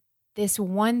this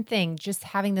one thing, just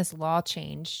having this law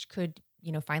changed, could,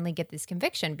 finally get this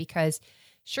conviction, because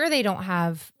sure, they don't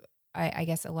have, I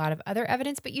guess, a lot of other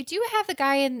evidence, but you do have the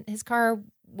guy in his car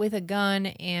with a gun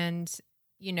and,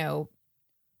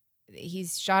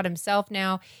 he's shot himself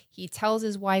now. He tells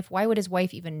his wife. Why would his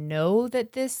wife even know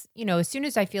that this, as soon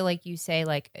as I feel like you say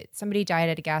like somebody died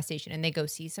at a gas station and they go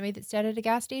see somebody that's dead at a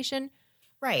gas station.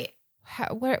 Right.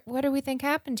 What do we think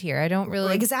happened here? I don't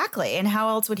really. Exactly. And how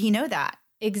else would he know that?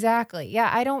 Exactly.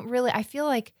 Yeah. I feel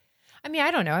like,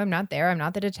 I don't know. I'm not there. I'm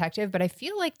not the detective, but I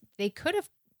feel like they could have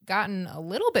gotten a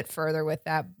little bit further with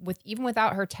that, even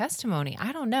without her testimony.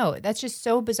 I don't know. That's just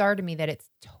so bizarre to me that it's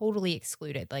totally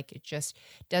excluded. Like it just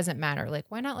doesn't matter. Like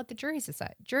why not let the jury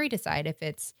decide if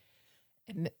it's,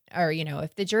 or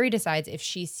if the jury decides if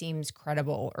she seems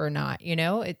credible or not.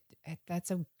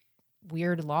 That's a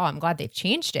weird law. I'm glad they've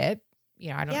changed it.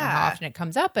 I don't know how often it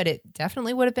comes up, but it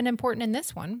definitely would have been important in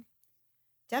this one.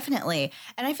 Definitely.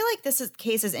 And I feel like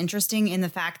case is interesting in the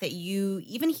fact that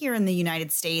even here in the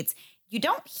United States, you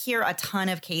don't hear a ton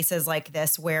of cases like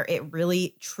this where it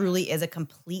really truly is a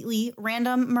completely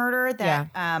random murder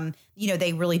that,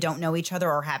 they really don't know each other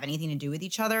or have anything to do with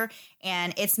each other.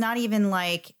 And it's not even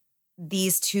like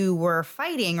these two were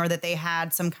fighting or that they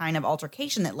had some kind of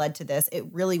altercation that led to this. It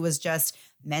really was just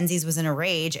Menzies was in a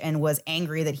rage and was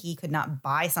angry that he could not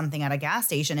buy something at a gas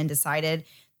station and decided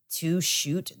to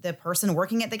shoot the person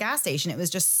working at the gas station. It was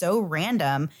just so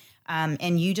random.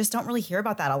 And you just don't really hear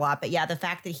about that a lot. But yeah, the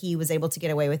fact that he was able to get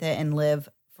away with it and live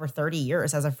for 30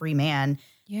 years as a free man,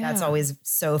 that's always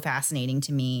so fascinating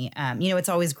to me. It's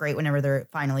always great whenever they're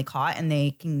finally caught and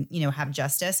they can, have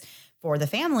justice for the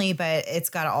family, but it's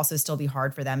got to also still be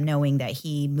hard for them knowing that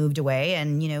he moved away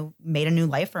and, made a new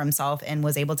life for himself and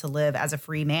was able to live as a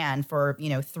free man for,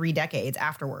 3 decades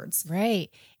afterwards. Right.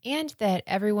 And that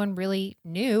everyone really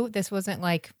knew this wasn't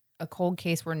like a cold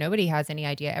case where nobody has any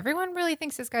idea. Everyone really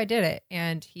thinks this guy did it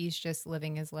and he's just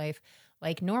living his life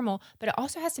like normal. But it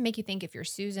also has to make you think, if you're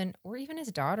Susan or even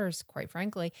his daughters, quite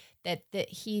frankly, that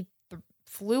he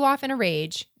flew off in a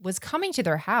rage, was coming to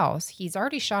their house. He's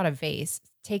already shot a vase,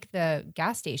 take the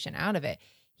gas station out of it.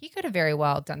 He could have very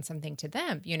well done something to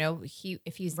them.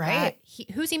 If he's right,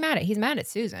 who's he mad at? He's mad at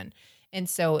Susan. And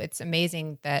so it's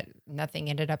amazing that nothing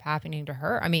ended up happening to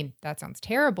her. That sounds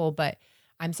terrible, but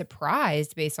I'm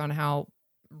surprised based on how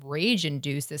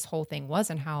rage-induced this whole thing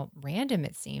was and how random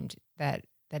it seemed that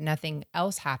nothing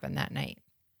else happened that night.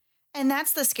 And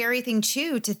that's the scary thing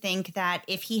too, to think that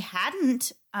if he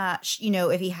hadn't,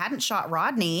 shot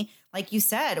Rodney, like you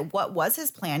said, what was his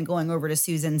plan going over to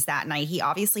Susan's that night? He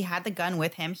obviously had the gun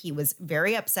with him. He was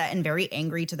very upset and very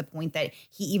angry to the point that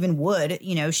he even would,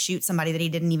 shoot somebody that he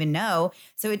didn't even know.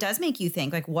 So it does make you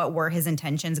think, like, what were his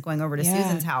intentions going over to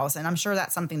Susan's house? And I'm sure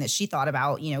that's something that she thought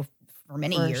about, for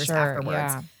many years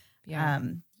afterwards.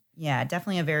 Yeah,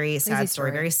 definitely a very sad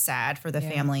story. Very sad for the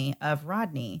family of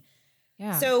Rodney.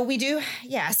 Yeah. So we do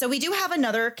have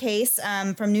another case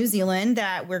from New Zealand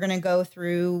that we're going to go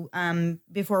through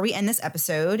before we end this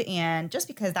episode. And just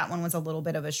because that one was a little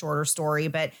bit of a shorter story,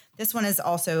 but this one is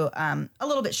also a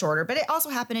little bit shorter, but it also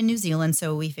happened in New Zealand.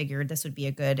 So we figured this would be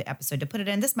a good episode to put it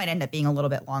in. This might end up being a little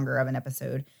bit longer of an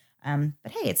episode.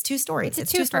 But hey, it's 2 stories.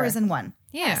 It's 2 stories in one.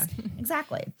 Yeah, yes,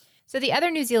 exactly. So the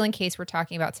other New Zealand case we're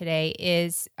talking about today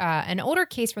is an older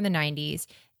case from the 90s.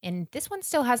 And this one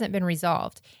still hasn't been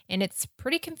resolved. And it's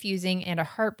pretty confusing and a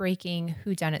heartbreaking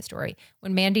whodunit story.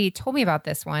 When Mandy told me about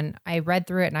this one, I read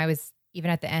through it and I was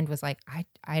even at the end was like,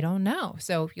 I don't know.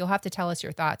 So you'll have to tell us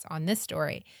your thoughts on this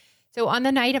story. So on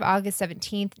the night of August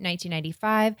 17th,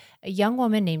 1995, a young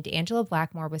woman named Angela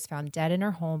Blackmore was found dead in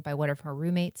her home by one of her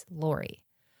roommates, Lori.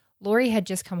 Lori had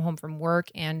just come home from work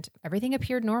and everything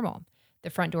appeared normal. The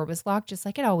front door was locked just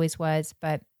like it always was,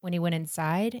 but when he went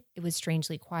inside, it was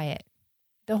strangely quiet.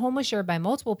 The home was shared by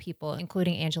multiple people,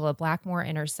 including Angela Blackmore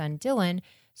and her son Dylan,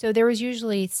 so there was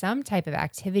usually some type of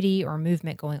activity or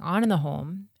movement going on in the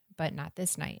home, but not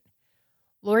this night.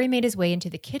 Lori made his way into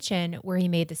the kitchen where he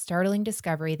made the startling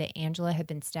discovery that Angela had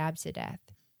been stabbed to death.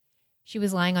 She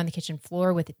was lying on the kitchen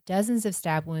floor with dozens of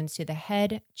stab wounds to the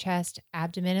head, chest,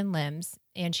 abdomen, and limbs,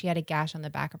 and she had a gash on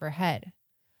the back of her head.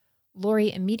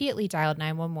 Lori immediately dialed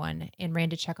 911 and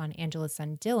ran to check on Angela's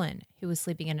son Dylan, who was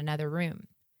sleeping in another room.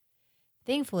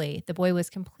 Thankfully, the boy was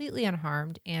completely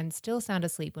unharmed and still sound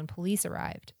asleep when police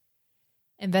arrived.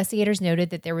 Investigators noted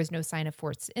that there was no sign of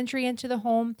forced entry into the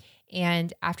home,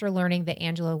 and after learning that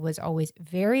Angela was always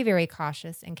very, very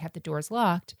cautious and kept the doors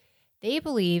locked, they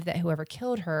believed that whoever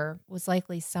killed her was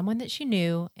likely someone that she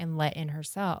knew and let in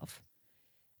herself.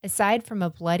 Aside from a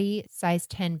bloody size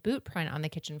 10 boot print on the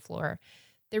kitchen floor,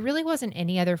 there really wasn't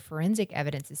any other forensic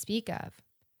evidence to speak of.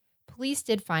 Police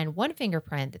did find one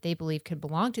fingerprint that they believed could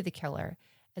belong to the killer,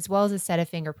 as well as a set of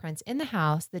fingerprints in the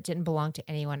house that didn't belong to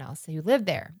anyone else who lived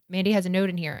there. Mandy has a note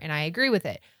in here, and I agree with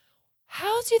it.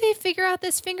 How do they figure out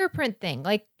this fingerprint thing?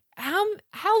 Like,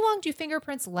 how long do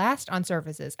fingerprints last on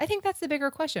surfaces? I think that's the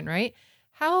bigger question, right?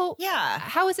 How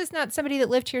is this not somebody that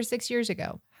lived here 6 years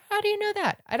ago? How do you know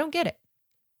that? I don't get it.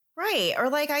 Right. Or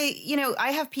like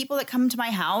I have people that come to my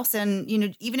house and,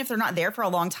 even if they're not there for a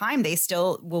long time, they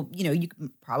still will, you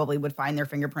probably would find their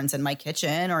fingerprints in my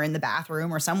kitchen or in the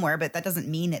bathroom or somewhere, but that doesn't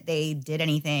mean that they did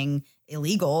anything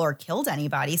illegal or killed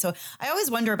anybody. So I always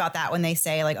wonder about that when they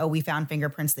say like, oh, we found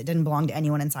fingerprints that didn't belong to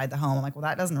anyone inside the home. I'm like, well,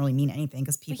 that doesn't really mean anything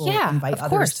because people invite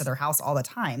others to their house all the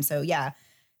time. So yeah,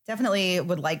 definitely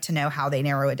would like to know how they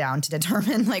narrow it down to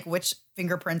determine like which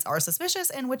fingerprints are suspicious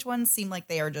and which ones seem like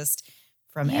they are just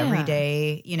from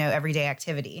everyday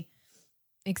activity.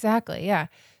 Exactly. Yeah.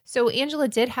 So Angela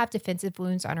did have defensive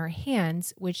wounds on her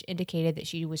hands, which indicated that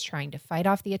she was trying to fight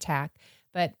off the attack,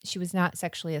 but she was not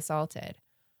sexually assaulted.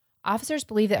 Officers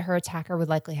believe that her attacker would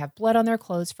likely have blood on their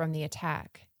clothes from the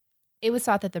attack. It was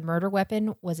thought that the murder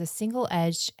weapon was a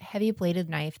single-edged, heavy-bladed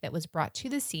knife that was brought to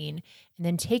the scene and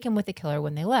then taken with the killer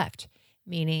when they left,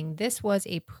 meaning this was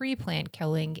a pre-planned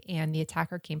killing and the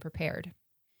attacker came prepared.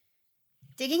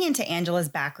 Digging into Angela's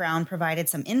background provided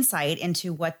some insight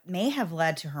into what may have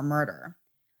led to her murder.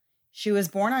 She was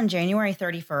born on January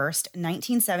 31st,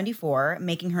 1974,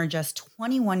 making her just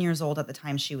 21 years old at the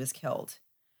time she was killed.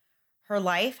 Her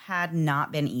life had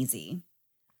not been easy.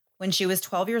 When she was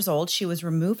 12 years old, she was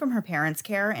removed from her parents'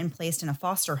 care and placed in a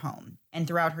foster home. And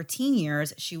throughout her teen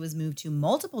years, she was moved to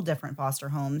multiple different foster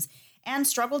homes and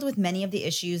struggled with many of the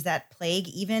issues that plague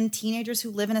even teenagers who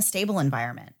live in a stable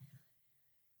environment.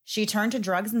 She turned to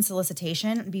drugs and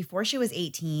solicitation before she was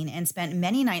 18 and spent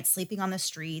many nights sleeping on the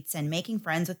streets and making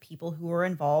friends with people who were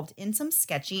involved in some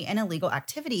sketchy and illegal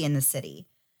activity in the city.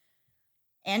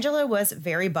 Angela was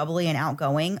very bubbly and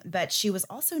outgoing, but she was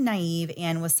also naive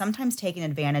and was sometimes taken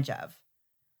advantage of.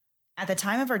 At the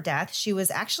time of her death, she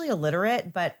was actually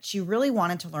illiterate, but she really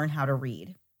wanted to learn how to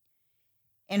read.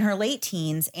 In her late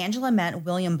teens, Angela met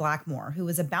William Blackmore, who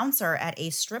was a bouncer at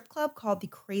a strip club called the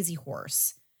Crazy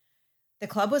Horse. The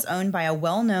club was owned by a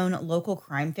well-known local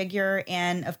crime figure,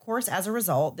 and of course, as a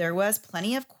result, there was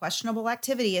plenty of questionable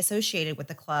activity associated with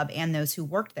the club and those who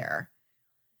worked there.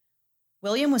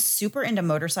 William was super into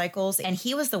motorcycles, and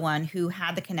he was the one who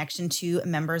had the connection to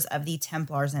members of the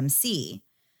Templars MC.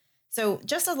 So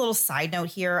just a little side note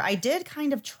here, I did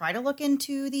kind of try to look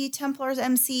into the Templars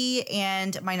MC,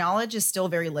 and my knowledge is still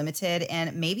very limited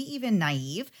and maybe even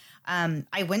naive.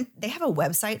 They have a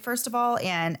website, first of all,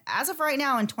 and as of right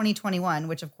now in 2021,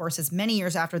 which of course is many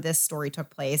years after this story took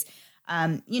place,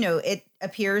 it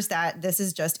appears that this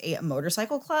is just a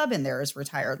motorcycle club and there's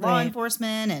retired law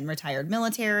enforcement and retired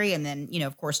military. And then,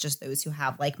 of course, just those who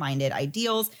have like-minded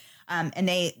ideals. And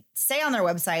they say on their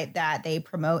website that they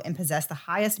promote and possess the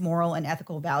highest moral and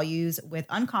ethical values with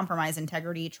uncompromised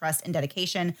integrity, trust, and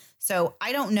dedication. So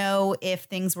I don't know if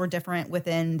things were different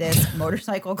within this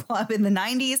motorcycle club in the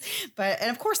 90s, and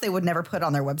of course they would never put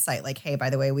on their website like, hey, by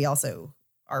the way, we also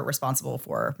are responsible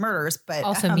for murders, but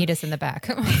also meet us in the back.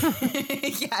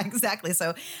 Yeah, exactly.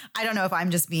 So I don't know if I'm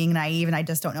just being naive and I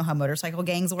just don't know how motorcycle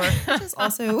gangs work, which is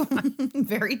also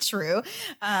very true.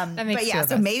 That makes but yeah,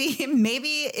 so maybe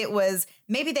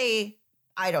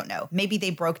I don't know. Maybe they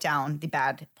broke down the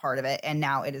bad part of it, and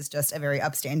now it is just a very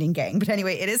upstanding gang. But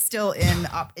anyway, it is still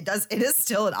it is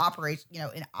still an operation,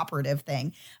 an operative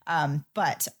thing.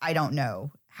 But I don't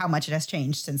know how much it has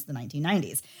changed since the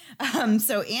 1990s.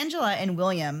 So Angela and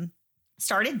William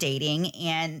started dating,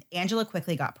 and Angela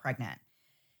quickly got pregnant.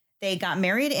 They got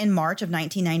married in March of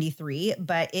 1993,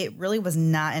 but it really was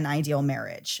not an ideal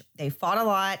marriage. They fought a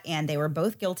lot, and they were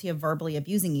both guilty of verbally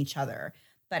abusing each other.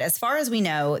 But as far as we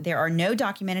know, there are no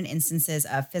documented instances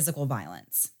of physical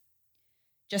violence.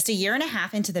 Just a year and a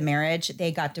half into the marriage,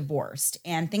 they got divorced,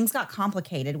 and things got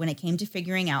complicated when it came to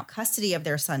figuring out custody of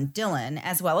their son, Dylan,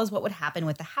 as well as what would happen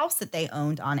with the house that they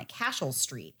owned on at Cashel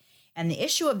Street. And the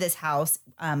issue of this house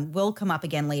will come up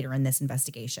again later in this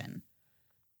investigation.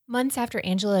 Months after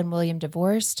Angela and William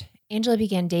divorced, Angela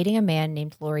began dating a man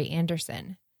named Laurie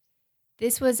Anderson.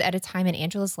 This was at a time in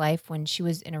Angela's life when she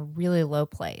was in a really low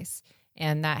place,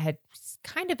 and that had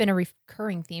kind of been a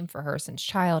recurring theme for her since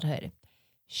childhood.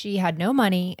 She had no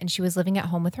money, and she was living at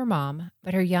home with her mom,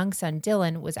 but her young son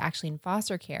Dylan was actually in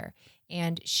foster care,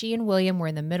 and she and William were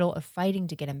in the middle of fighting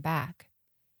to get him back.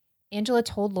 Angela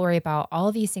told Laurie about all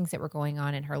of these things that were going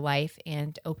on in her life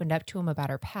and opened up to him about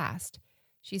her past.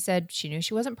 She said she knew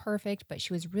she wasn't perfect, but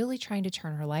she was really trying to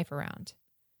turn her life around.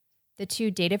 The two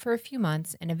dated for a few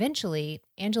months, and eventually,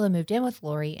 Angela moved in with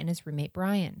Laurie and his roommate,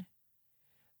 Brian.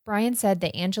 Brian said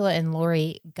that Angela and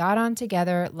Laurie got on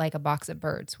together like a box of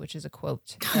birds, which is a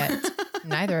quote that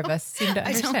neither of us seem to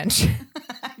understand.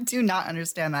 I do not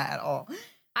understand that at all.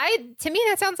 To me,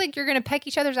 that sounds like you're going to peck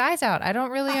each other's eyes out. I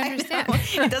don't really understand.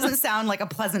 It doesn't sound like a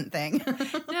pleasant thing.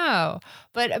 No,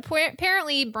 but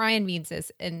apparently Brian means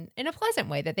this in a pleasant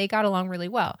way, that they got along really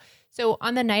well. So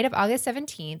on the night of August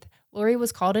 17th, Laurie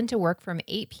was called into work from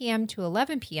 8 p.m. to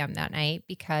 11 p.m. that night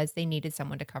because they needed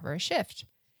someone to cover a shift.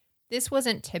 This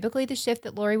wasn't typically the shift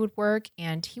that Laurie would work,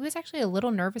 and he was actually a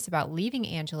little nervous about leaving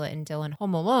Angela and Dylan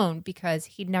home alone because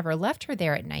he'd never left her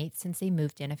there at night since they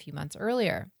moved in a few months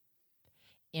earlier.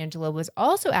 Angela was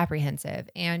also apprehensive,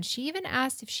 and she even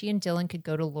asked if she and Dylan could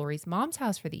go to Laurie's mom's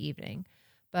house for the evening.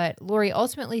 But Laurie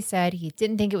ultimately said he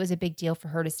didn't think it was a big deal for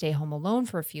her to stay home alone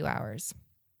for a few hours.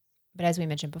 But as we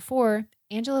mentioned before,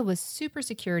 Angela was super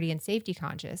security and safety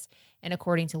conscious, and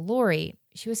according to Laurie,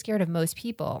 she was scared of most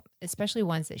people, especially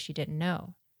ones that she didn't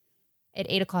know. At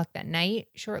 8 o'clock that night,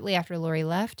 shortly after Laurie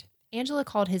left, Angela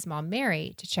called his mom,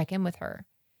 Mary, to check in with her.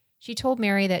 She told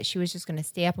Mary that she was just going to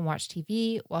stay up and watch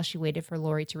TV while she waited for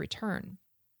Laurie to return.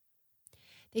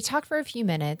 They talked for a few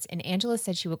minutes, and Angela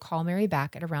said she would call Mary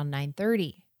back at around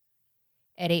 9:30.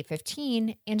 At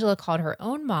 8:15, Angela called her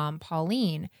own mom,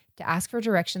 Pauline, to ask for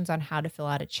directions on how to fill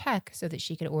out a check so that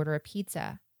she could order a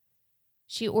pizza.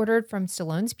 She ordered from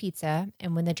Stallone's Pizza,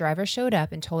 and when the driver showed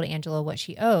up and told Angela what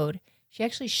she owed, she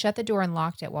actually shut the door and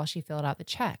locked it while she filled out the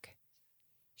check.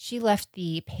 She left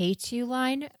the pay to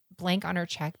line blank on her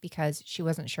check because she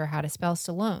wasn't sure how to spell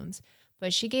Stallone's,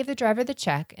 but she gave the driver the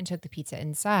check and took the pizza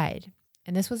inside,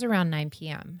 and this was around 9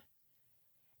 p.m.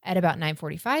 At about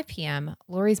 9:45 p.m.,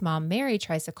 Laurie's mom, Mary,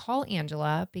 tries to call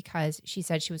Angela because she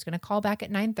said she was going to call back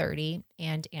at 9:30,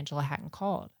 and Angela hadn't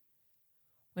called.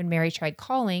 When Mary tried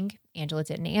calling, Angela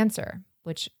didn't answer,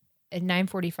 which at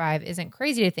 9:45 isn't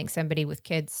crazy to think somebody with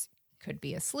kids could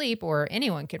be asleep, or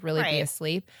anyone could really be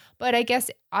asleep. But I guess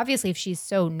obviously if she's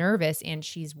so nervous and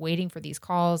she's waiting for these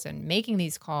calls and making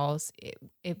these calls,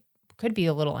 it could be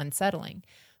a little unsettling.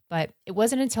 But it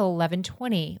wasn't until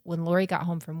 11:20 when Laurie got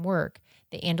home from work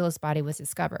that Angela's body was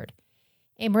discovered.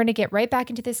 And we're going to get right back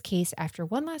into this case after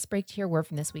one last break to hear word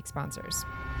from this week's sponsors.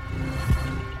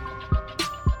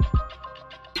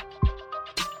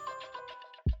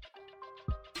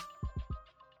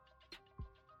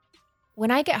 When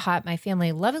I get hot, my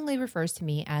family lovingly refers to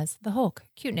me as the Hulk.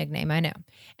 Cute nickname, I know.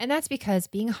 And that's because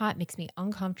being hot makes me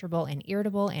uncomfortable and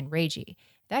irritable and ragey.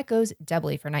 That goes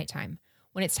doubly for nighttime.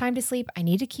 When it's time to sleep, I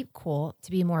need to keep cool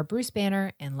to be more Bruce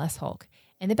Banner and less Hulk.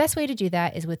 And the best way to do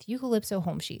that is with Eucalypso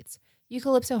home sheets.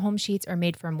 Eucalypso home sheets are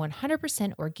made from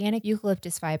 100% organic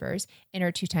eucalyptus fibers and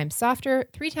are 2 times softer,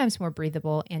 3 times more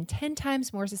breathable, and 10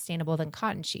 times more sustainable than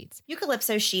cotton sheets.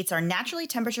 Eucalypso sheets are naturally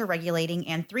temperature regulating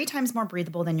and 3 times more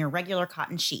breathable than your regular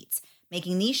cotton sheets,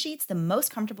 making these sheets the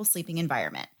most comfortable sleeping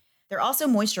environment. They're also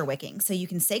moisture wicking, so you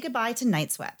can say goodbye to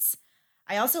night sweats.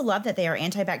 I also love that they are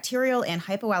antibacterial and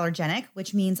hypoallergenic,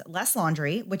 which means less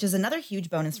laundry, which is another huge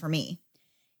bonus for me.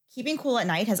 Keeping cool at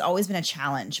night has always been a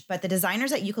challenge, but the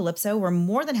designers at Eucalypso were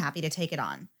more than happy to take it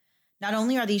on. Not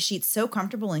only are these sheets so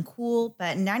comfortable and cool,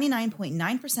 but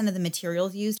 99.9% of the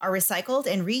materials used are recycled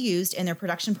and reused in their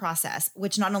production process,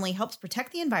 which not only helps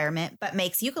protect the environment, but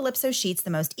makes Eucalypso sheets the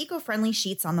most eco-friendly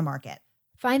sheets on the market.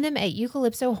 Find them at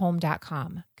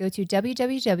eucalypsohome.com. Go to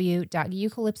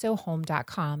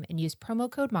www.eucalypsohome.com and use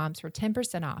promo code MOMS for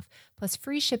 10% off, plus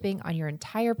free shipping on your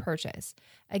entire purchase.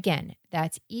 Again,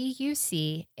 that's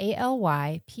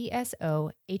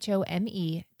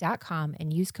EUCALYPSOHOME.com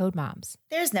and use code MOMS.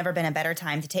 There's never been a better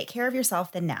time to take care of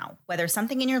yourself than now. Whether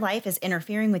something in your life is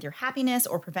interfering with your happiness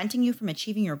or preventing you from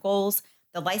achieving your goals,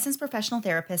 the licensed professional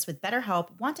therapists with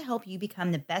BetterHelp want to help you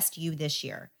become the best you this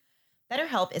year.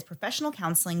 BetterHelp is professional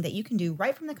counseling that you can do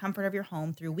right from the comfort of your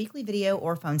home through weekly video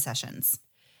or phone sessions.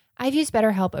 I've used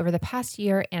BetterHelp over the past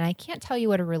year, and I can't tell you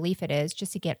what a relief it is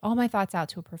just to get all my thoughts out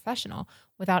to a professional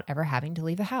without ever having to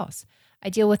leave the house. I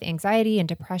deal with anxiety and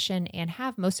depression and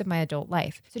have most of my adult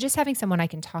life, so just having someone I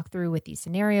can talk through with these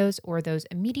scenarios or those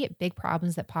immediate big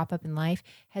problems that pop up in life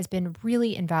has been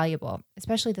really invaluable,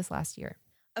 especially this last year.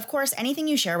 Of course, anything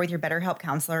you share with your BetterHelp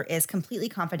counselor is completely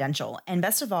confidential, and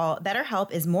best of all,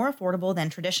 BetterHelp is more affordable than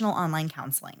traditional online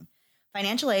counseling.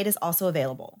 Financial aid is also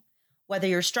available. Whether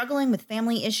you're struggling with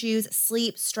family issues,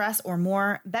 sleep, stress, or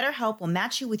more, BetterHelp will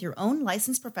match you with your own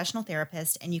licensed professional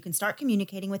therapist, and you can start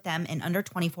communicating with them in under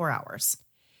 24 hours.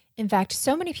 In fact,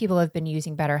 so many people have been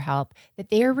using BetterHelp that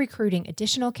they are recruiting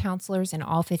additional counselors in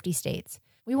all 50 states.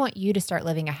 We want you to start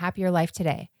living a happier life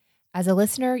today. As a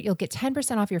listener, you'll get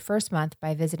 10% off your first month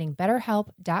by visiting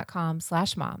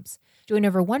betterhelp.com/moms. Join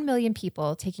over 1 million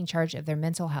people taking charge of their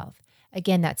mental health.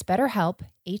 Again, that's BetterHelp,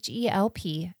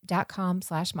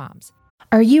 HELP.com/moms.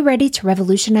 Are you ready to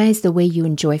revolutionize the way you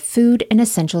enjoy food and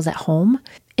essentials at home?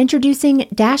 Introducing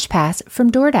DashPass from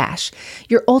DoorDash,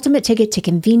 your ultimate ticket to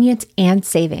convenience and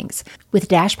savings. With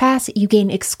DashPass, you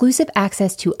gain exclusive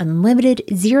access to unlimited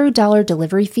 $0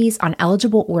 delivery fees on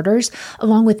eligible orders,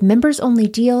 along with members-only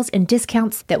deals and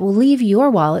discounts that will leave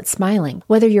your wallet smiling.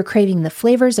 Whether you're craving the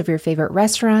flavors of your favorite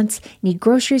restaurants, need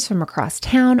groceries from across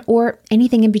town, or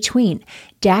anything in between,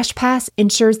 DashPass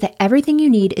ensures that everything you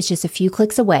need is just a few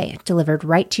clicks away, delivered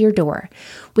right to your door.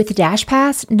 With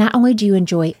DashPass, not only do you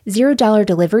enjoy $0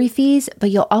 delivery fees,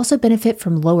 but you'll also benefit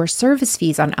from lower service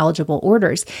fees on eligible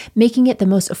orders, making it the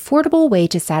most affordable way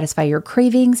to satisfy your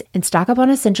cravings and stock up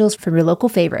on essentials from your local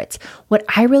favorites. What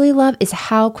I really love is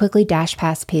how quickly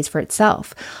DashPass pays for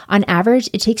itself. On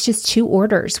average, it takes just 2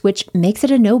 orders, which makes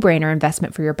it a no-brainer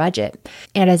investment for your budget.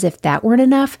 And as if that weren't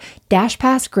enough,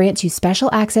 DashPass grants you special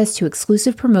access to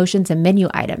exclusive promotions and menu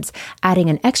items, adding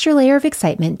an extra layer of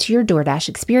excitement to your DoorDash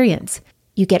experience.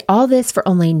 You get all this for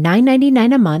only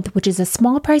 $9.99 a month, which is a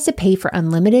small price to pay for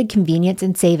unlimited convenience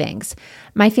and savings.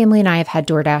 My family and I have had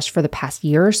DoorDash for the past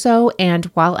year or so, and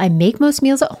while I make most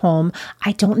meals at home,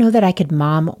 I don't know that I could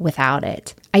mom without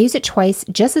it. I used it twice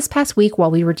just this past week while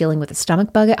we were dealing with a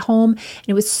stomach bug at home, and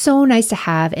it was so nice to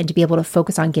have and to be able to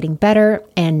focus on getting better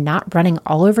and not running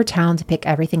all over town to pick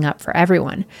everything up for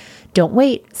everyone. Don't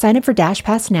wait. Sign up for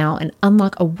DashPass now and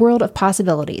unlock a world of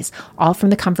possibilities, all from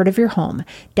the comfort of your home.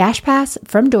 DashPass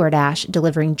from DoorDash,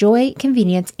 delivering joy,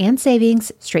 convenience, and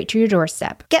savings straight to your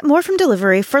doorstep. Get more from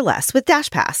delivery for less with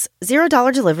DashPass.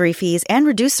 $0 delivery fees and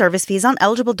reduced service fees on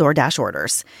eligible DoorDash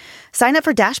orders. Sign up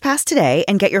for DashPass today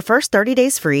and get your first 30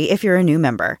 days free if you're a new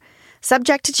member.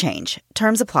 Subject to change.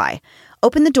 Terms apply.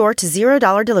 Open the door to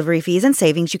 $0 delivery fees and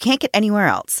savings you can't get anywhere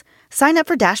else. Sign up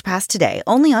for DashPass today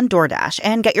only on DoorDash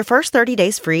and get your first 30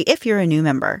 days free if you're a new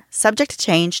member. Subject to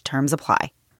change. Terms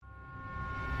apply.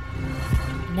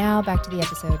 Now back to the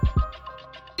episode.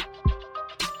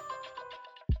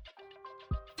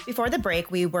 Before the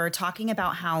break, we were talking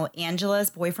about how Angela's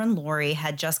boyfriend, Lori,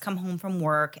 had just come home from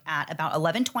work at about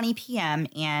 11:20 p.m.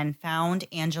 and found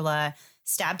Angela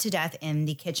stabbed to death in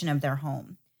the kitchen of their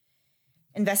home.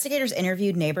 Investigators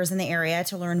interviewed neighbors in the area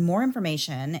to learn more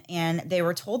information, and they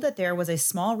were told that there was a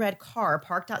small red car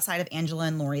parked outside of Angela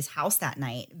and Lori's house that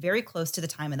night, very close to the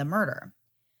time of the murder.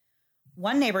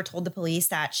 One neighbor told the police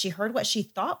that she heard what she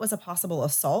thought was a possible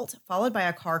assault, followed by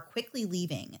a car quickly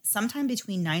leaving, sometime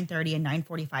between 9:30 and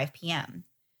 9:45 p.m.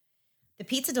 The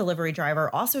pizza delivery driver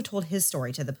also told his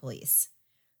story to the police.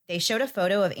 They showed a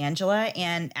photo of Angela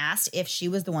and asked if she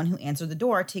was the one who answered the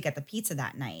door to get the pizza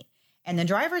that night. And the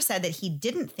driver said that he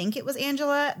didn't think it was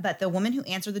Angela, but the woman who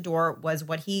answered the door was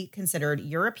what he considered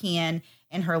European,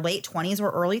 in her late 20s or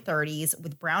early 30s,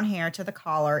 with brown hair to the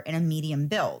collar and a medium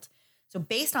build. So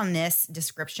based on this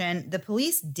description, the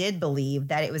police did believe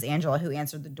that it was Angela who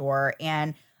answered the door.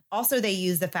 And also they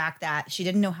used the fact that she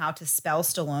didn't know how to spell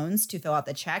Stallone's to fill out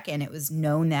the check. And it was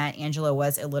known that Angela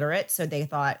was illiterate. So they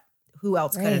thought, who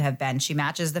else could it have been? She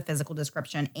matches the physical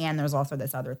description. And there's also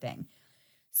this other thing.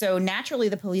 So naturally,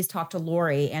 the police talked to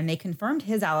Lori, and they confirmed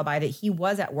his alibi that he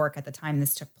was at work at the time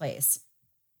this took place.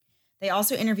 They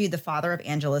also interviewed the father of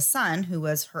Angela's son, who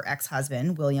was her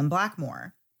ex-husband, William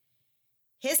Blackmore.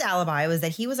 His alibi was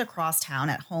that he was across town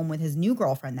at home with his new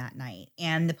girlfriend that night,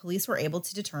 and the police were able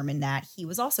to determine that he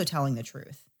was also telling the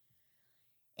truth.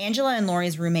 Angela and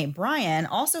Lori's roommate Brian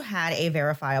also had a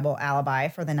verifiable alibi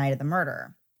for the night of the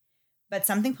murder. But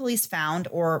something police found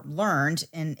or learned,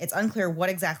 and it's unclear what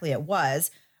exactly it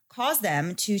was, caused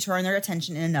them to turn their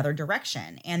attention in another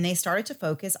direction, and they started to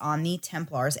focus on the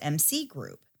Templars MC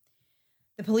group.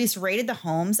 The police raided the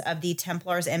homes of the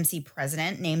Templars MC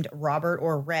president named Robert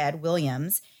or Red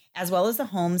Williams, as well as the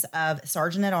homes of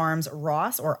Sergeant-at-Arms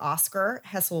Ross or Oscar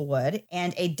Hesselwood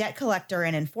and a debt collector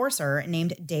and enforcer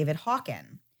named David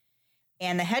Hawken.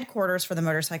 And the headquarters for the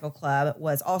motorcycle club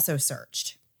was also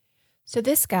searched. So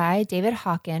this guy, David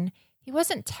Hawken, he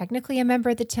wasn't technically a member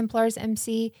of the Templars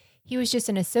MC. He was just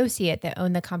an associate that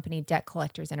owned the company Debt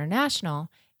Collectors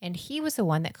International, and he was the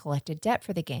one that collected debt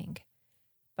for the gang.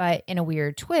 But in a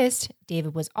weird twist,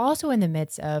 David was also in the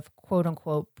midst of,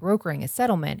 quote-unquote, brokering a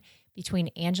settlement between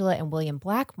Angela and William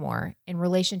Blackmore in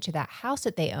relation to that house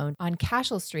that they owned on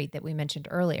Cashel Street that we mentioned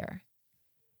earlier.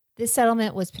 This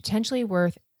settlement was potentially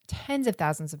worth tens of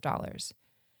thousands of dollars.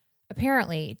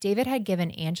 Apparently, David had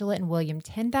given Angela and William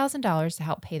 $10,000 to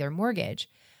help pay their mortgage,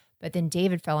 but then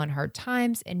David fell on hard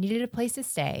times and needed a place to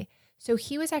stay, so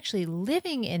he was actually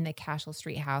living in the Cashel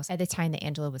Street house at the time that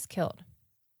Angela was killed.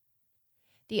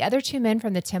 The other two men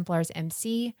from the Templars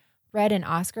MC, Red and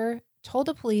Oscar, told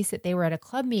the police that they were at a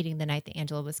club meeting the night that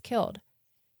Angela was killed.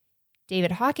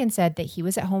 David Hawkins said that he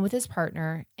was at home with his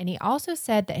partner, and he also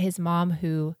said that his mom,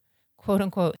 who,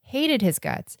 quote-unquote, hated his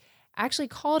guts, actually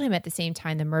called him at the same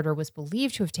time the murder was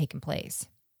believed to have taken place.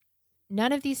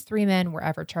 None of these three men were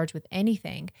ever charged with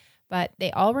anything, but they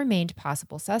all remained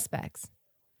possible suspects.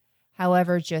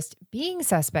 However, just being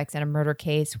suspects in a murder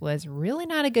case was really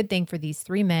not a good thing for these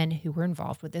three men who were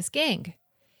involved with this gang.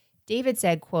 David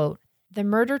said, quote, "The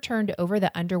murder turned over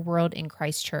the underworld in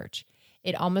Christchurch.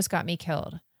 It almost got me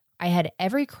killed. I had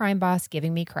every crime boss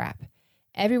giving me crap.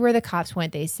 Everywhere the cops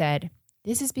went, they said,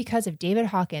 'This is because of David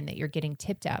Hawken that you're getting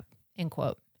tipped up,'" end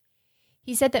quote.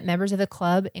 He said that members of the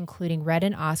club, including Red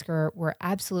and Oscar, were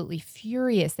absolutely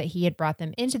furious that he had brought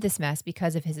them into this mess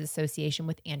because of his association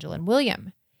with Angela and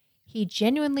William. He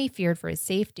genuinely feared for his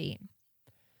safety.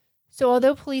 So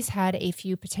although police had a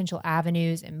few potential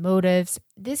avenues and motives,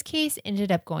 this case ended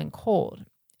up going cold.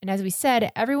 And as we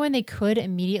said, everyone they could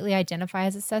immediately identify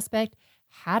as a suspect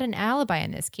had an alibi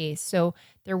in this case, so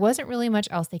there wasn't really much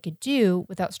else they could do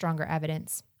without stronger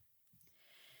evidence.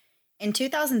 In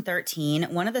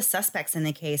 2013, one of the suspects in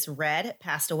the case, Red,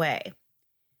 passed away.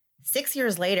 6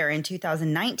 years later, in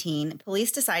 2019,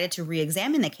 police decided to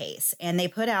re-examine the case, and they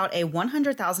put out a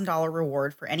 $100,000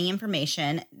 reward for any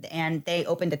information, and they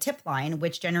opened a tip line,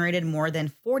 which generated more than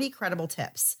 40 credible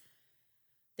tips.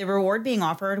 The reward being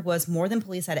offered was more than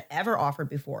police had ever offered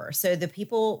before, so the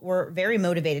people were very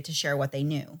motivated to share what they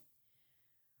knew.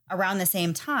 Around the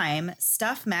same time,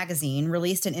 Stuff magazine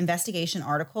released an investigation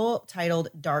article titled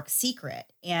Dark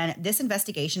Secret, and this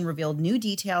investigation revealed new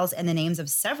details and the names of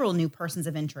several new persons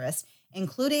of interest,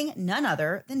 including none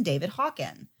other than David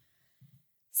Hawken.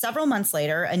 Several months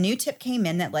later, a new tip came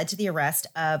in that led to the arrest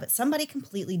of somebody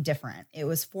completely different. It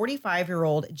was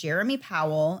 45-year-old Jeremy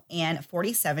Powell and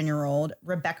 47-year-old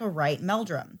Rebecca Wright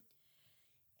Meldrum.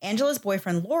 Angela's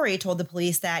boyfriend, Lori, told the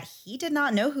police that he did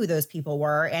not know who those people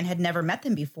were and had never met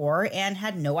them before and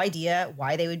had no idea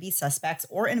why they would be suspects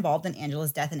or involved in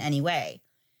Angela's death in any way.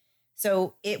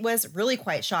 So it was really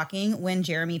quite shocking when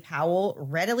Jeremy Powell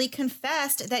readily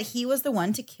confessed that he was the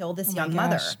one to kill this young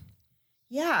mother.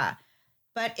 Yeah,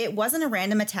 but it wasn't a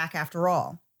random attack after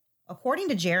all. According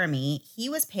to Jeremy, he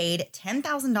was paid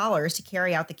 $10,000 to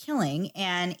carry out the killing,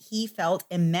 and he felt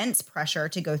immense pressure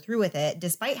to go through with it,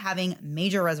 despite having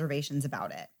major reservations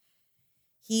about it.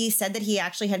 He said that he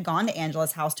actually had gone to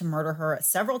Angela's house to murder her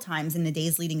several times in the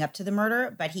days leading up to the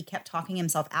murder, but he kept talking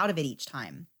himself out of it each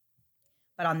time.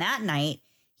 But on that night,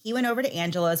 he went over to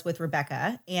Angela's with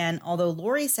Rebecca, and although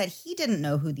Lori said he didn't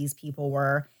know who these people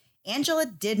were, Angela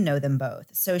did know them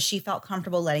both, so she felt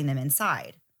comfortable letting them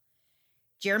inside.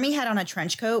 Jeremy had on a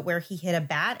trench coat where he hid a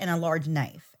bat and a large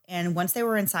knife, and once they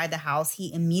were inside the house,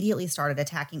 he immediately started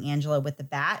attacking Angela with the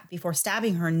bat before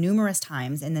stabbing her numerous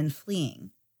times and then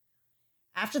fleeing.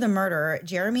 After the murder,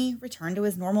 Jeremy returned to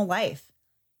his normal life.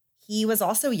 He was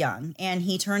also young, and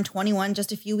he turned 21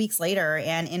 just a few weeks later,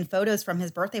 and in photos from his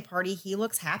birthday party, he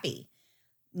looks happy.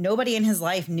 Nobody in his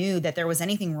life knew that there was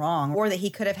anything wrong or that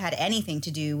he could have had anything to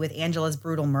do with Angela's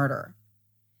brutal murder.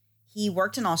 He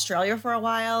worked in Australia for a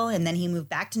while, and then he moved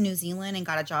back to New Zealand and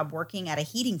got a job working at a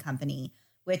heating company,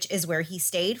 which is where he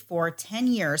stayed for 10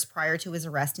 years prior to his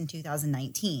arrest in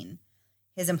 2019.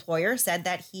 His employer said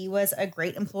that he was a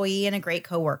great employee and a great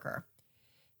coworker.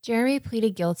 Jeremy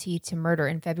pleaded guilty to murder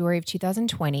in February of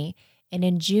 2020, and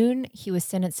in June, he was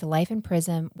sentenced to life in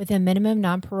prison with a minimum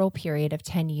non-parole period of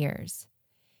 10 years.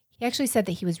 He actually said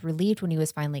that he was relieved when he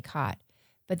was finally caught,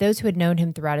 but those who had known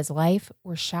him throughout his life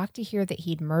were shocked to hear that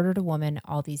he'd murdered a woman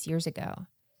all these years ago.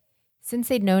 Since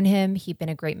they'd known him, he'd been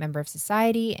a great member of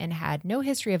society and had no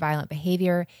history of violent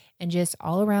behavior and just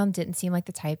all around didn't seem like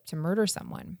the type to murder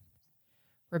someone.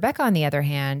 Rebecca, on the other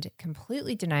hand,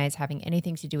 completely denies having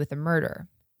anything to do with the murder.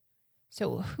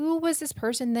 So who was this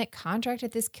person that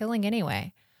contracted this killing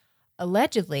anyway?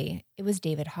 Allegedly, it was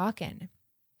David Hawken.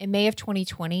 In May of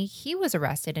 2020, he was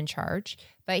arrested and charged,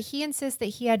 but he insists that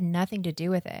he had nothing to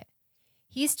do with it.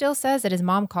 He still says that his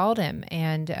mom called him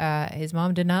and his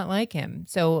mom did not like him.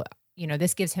 So,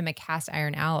 this gives him a cast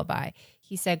iron alibi.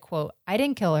 He said, quote, "I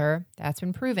didn't kill her. That's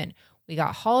been proven. We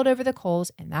got hauled over the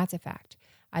coals and that's a fact.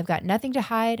 I've got nothing to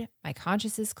hide. My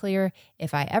conscience is clear.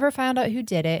 If I ever found out who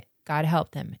did it, God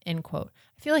help them," end quote.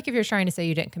 I feel like if you're trying to say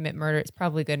you didn't commit murder, it's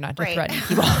probably good not to threaten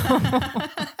people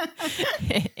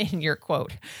in your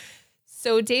quote.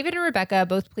 So David and Rebecca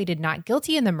both pleaded not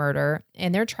guilty in the murder,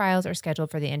 and their trials are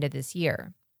scheduled for the end of this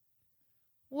year.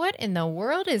 What in the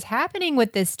world is happening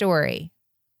with this story?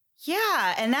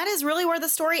 Yeah, and that is really where the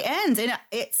story ends. And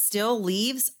it still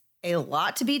leaves a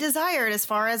lot to be desired as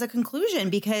far as a conclusion,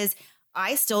 because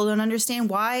I still don't understand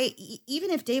why,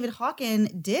 even if David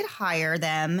Hawken did hire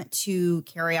them to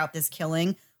carry out this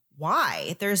killing,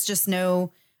 why? There's just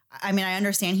no, I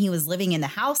understand he was living in the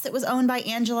house that was owned by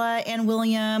Angela and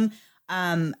William.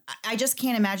 I just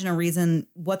can't imagine a reason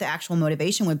what the actual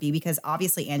motivation would be, because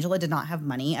obviously Angela did not have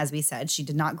money. As we said, she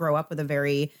did not grow up with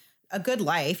a good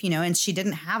life, and she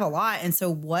didn't have a lot. And so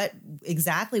what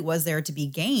exactly was there to be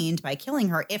gained by killing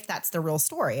her, if that's the real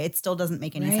story? It still doesn't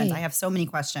make any sense. I have so many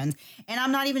questions, and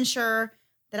I'm not even sure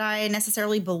that I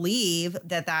necessarily believe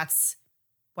that that's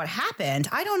what happened.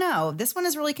 I don't know. This one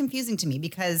is really confusing to me,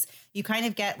 because you kind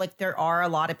of get like, there are a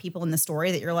lot of people in the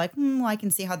story that you're like, well, I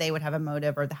can see how they would have a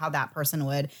motive, or how that person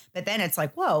would. But then it's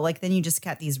like, whoa, like then you just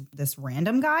get this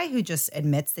random guy who just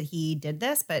admits that he did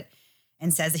this,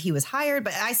 and says that he was hired.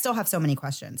 But I still have so many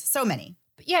questions. So many.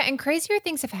 Yeah. And crazier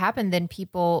things have happened than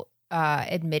people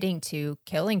admitting to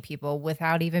killing people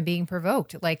without even being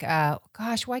provoked. Like,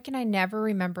 gosh, why can I never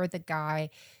remember the guy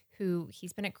who,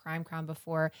 he's been at CrimeCon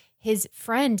before. His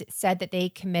friend said that they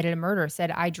committed a murder, said,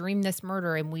 "I dreamed this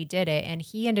murder and we did it." And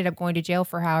he ended up going to jail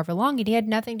for however long, and he had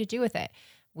nothing to do with it.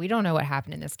 We don't know what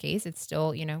happened in this case. It's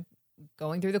still,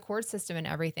 going through the court system and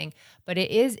everything. But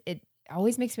it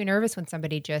always makes me nervous when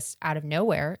somebody just out of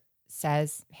nowhere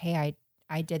says, "Hey,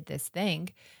 I did this thing."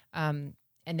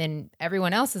 And then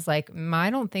everyone else is like,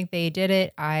 "I don't think they did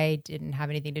it. I didn't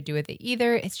have anything to do with it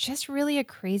either." It's just really a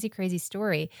crazy, crazy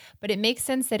story. But it makes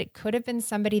sense that it could have been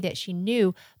somebody that she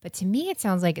knew. But to me, it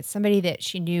sounds like it's somebody that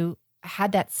she knew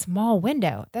had that small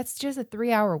window. That's just a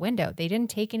 3-hour window. They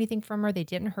didn't take anything from her. They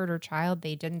didn't hurt her child.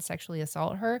 They didn't sexually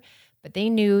assault her. But they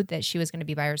knew that she was going to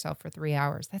be by herself for 3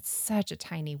 hours. That's such a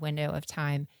tiny window of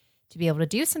time to be able to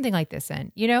do something like this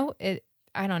in.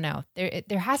 I don't know.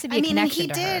 There has to be a connection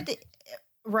to her.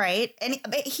 Right. And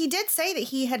he did say that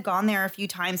he had gone there a few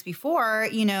times before,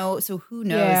 so who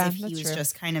knows if he was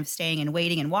just kind of staying and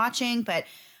waiting and watching. But,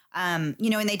 and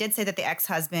they did say that the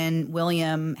ex-husband,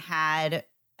 William, had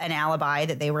an alibi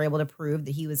that they were able to prove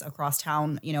that he was across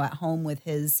town, at home with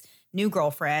his new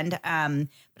girlfriend.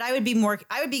 But I would be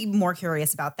more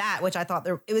curious about that, which I thought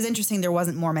it was interesting. There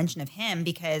wasn't more mention of him,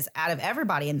 because out of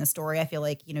everybody in the story, I feel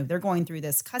like, they're going through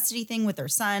this custody thing with their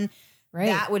son. Right.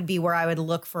 That would be where I would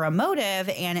look for a motive.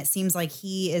 And it seems like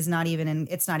he is not even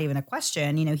it's not even a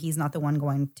question. He's not the one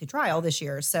going to trial this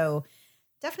year. So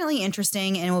definitely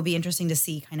interesting. And it will be interesting to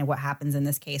see kind of what happens in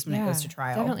this case when it goes to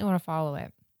trial. Definitely want to follow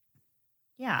it.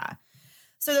 Yeah.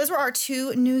 So those were our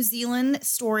 2 New Zealand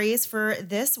stories for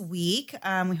this week.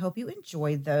 We hope you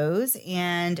enjoyed those.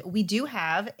 And we do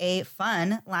have a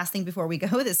fun last thing before we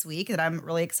go this week that I'm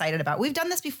really excited about. We've done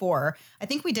this before. I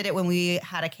think we did it when we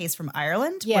had a case from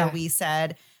Ireland where we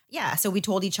said, so we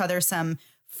told each other some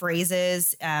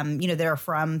phrases, that are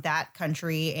from that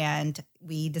country. And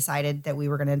we decided that we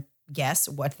were going to guess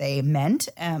what they meant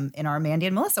in our Mandy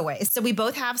and Melissa way. So we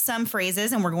both have some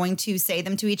phrases, and we're going to say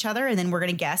them to each other, and then we're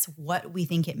going to guess what we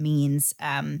think it means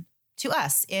to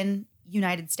us in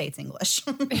United States English.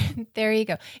 There you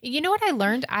go. You know what I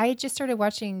learned? I just started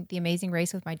watching The Amazing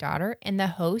Race with my daughter, and the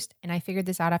host, and I figured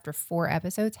this out after 4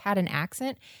 episodes, had an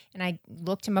accent, and I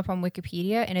looked him up on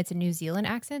Wikipedia, and it's a New Zealand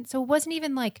accent. So it wasn't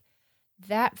even like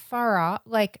that far off.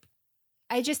 Like,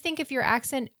 I just think if your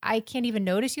accent, I can't even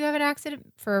notice you have an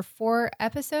accent for 4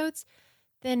 episodes,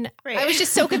 then I was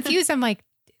just so confused. I'm like,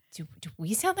 Do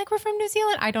we sound like we're from New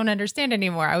Zealand? I don't understand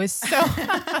anymore. I was so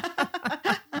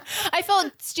I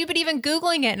felt stupid even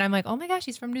Googling it. And I'm like, oh my gosh,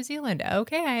 he's from New Zealand.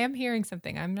 Okay, I am hearing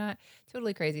something. I'm not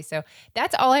totally crazy. So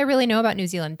that's all I really know about New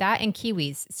Zealand, that and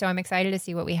Kiwis. So I'm excited to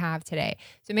see what we have today.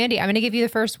 So Mandy, I'm going to give you the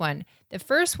first one. The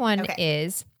first one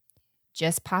is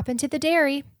just pop into the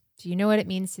dairy. Do you know what it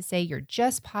means to say you're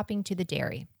just popping to the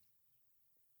dairy?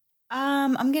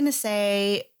 I'm going to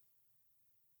say,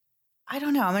 I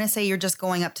don't know. I'm going to say you're just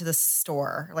going up to the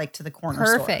store, like to the corner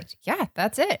store. Perfect. Yeah,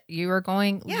 that's it. You are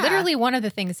going, literally one of the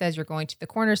things says you're going to the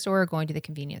corner store or going to the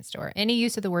convenience store. Any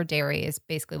use of the word dairy is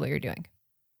basically what you're doing.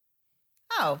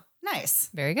 Oh, nice.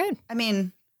 Very good. I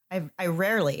mean, I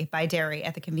rarely buy dairy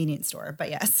at the convenience store, but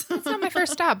yes. It's not my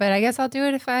first stop, but I guess I'll do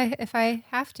it if I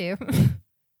have to.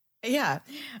 Yeah.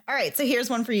 All right. So here's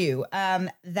one for you.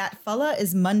 That fella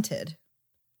is munted.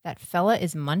 That fella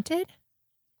is munted?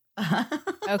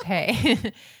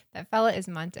 Okay. That fella is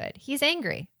munted. He's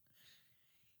angry.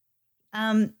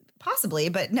 Possibly,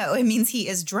 but no, it means he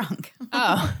is drunk.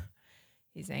 Oh,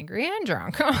 he's angry and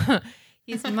drunk.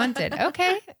 He's munted.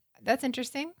 Okay. That's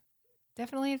interesting.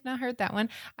 Definitely have not heard that one.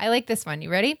 I like this one.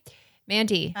 You ready?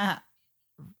 Mandy, I'm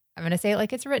going to say it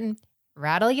like it's written.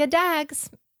 Rattle ya dags.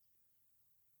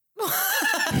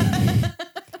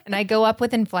 And I go up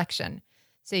with inflection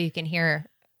so you can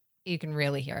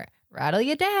really hear it. Rattle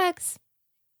ya dags.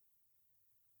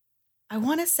 I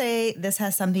want to say this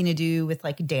has something to do with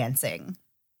like dancing.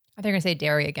 I think I'm going to say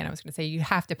dairy again. I was going to say you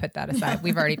have to put that aside. No.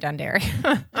 We've already done dairy.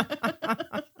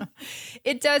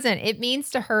 It doesn't. It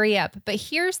means to hurry up. But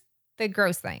here's the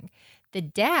gross thing. The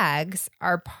dags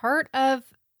are part of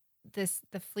the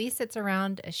fleece that's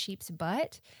around a sheep's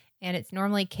butt. And it's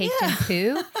normally caked in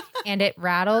poo. And it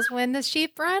rattles when the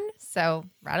sheep run. So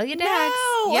rattle your dags.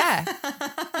 No. Yeah.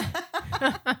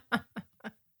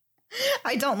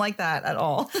 I don't like that at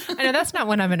all. I know that's not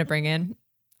one I'm going to bring in.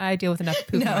 I deal with enough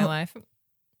poop in my life.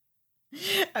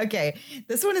 Okay.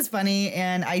 This one is funny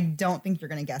and I don't think you're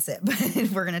going to guess it, but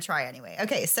we're going to try anyway.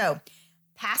 Okay. So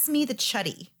pass me the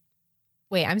chuddy.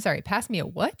 Wait, I'm sorry. Pass me a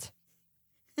what?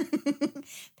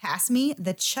 Pass me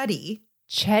the chuddy.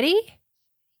 Chuddy?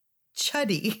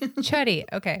 Chuddy. Chuddy.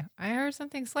 Okay. I heard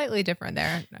something slightly different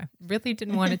there. I really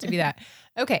didn't want it to be that.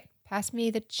 Okay. Pass me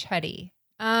the chuddy.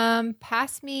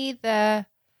 Pass me the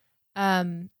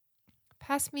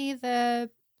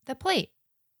plate.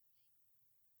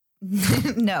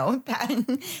 No.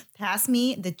 Pass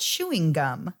me the chewing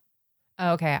gum.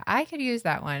 Okay. I could use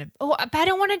that one. Oh, but I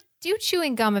don't want to do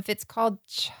chewing gum if it's called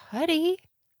chuddy.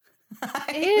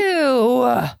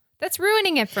 Ew. That's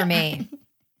ruining it for me.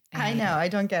 I know. I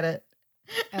don't get it.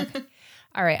 Okay.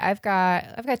 All right. I've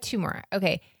got two more.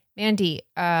 Okay. Mandy,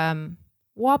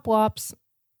 wop wops.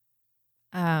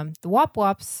 The wop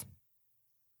wops.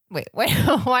 Wait, why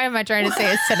am I trying to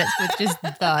say a sentence with just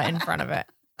the in front of it?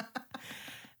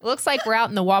 It looks like we're out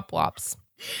in the wop wops.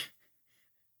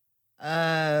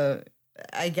 I'm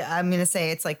going to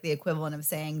say it's like the equivalent of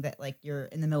saying that like you're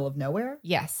in the middle of nowhere.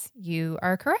 Yes, you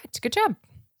are correct. Good job.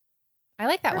 I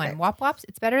like that Perfect. one. Wop wops.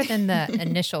 It's better than the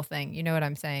initial thing. You know what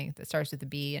I'm saying? That starts with a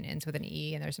B and ends with an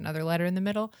E and there's another letter in the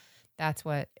middle. That's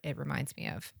what it reminds me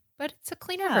of. But it's a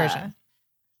cleaner version.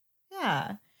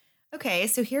 Yeah. Okay.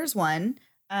 So here's one.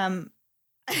 I'm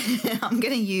going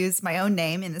to use my own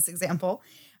name in this example.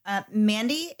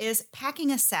 Mandy is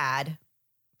packing a sad.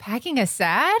 Packing a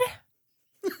sad?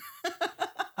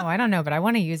 Oh, I don't know, but I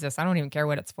want to use this. I don't even care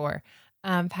what it's for.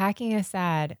 Packing a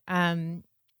sad.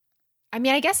 I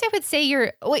mean, I guess I would say how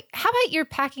about you're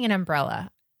packing an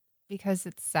umbrella? Because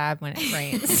it's sad when it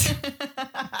rains.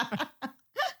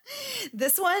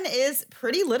 This one is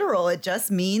pretty literal. It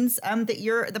just means that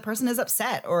the person is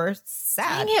upset or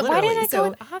sad. Dang it, literally. Why did I go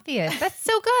with obvious? That's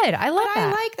so good. I love that.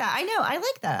 I like that. I know. I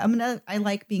like that. I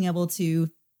like being able to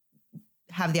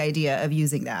have the idea of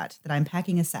using that I'm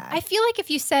packing a sad. I feel like if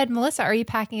you said, Melissa, are you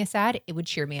packing a sad? It would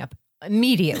cheer me up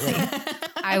immediately.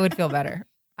 I would feel better.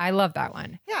 I love that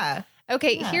one. Yeah.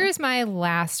 Okay, Yeah. Here's my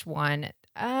last one.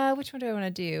 Which one do I want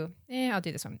to do? I'll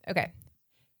do this one. Okay.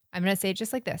 I'm going to say it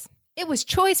just like this. It was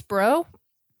choice, bro.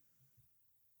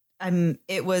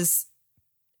 It was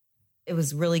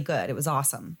really good. It was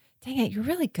awesome. Dang it, you're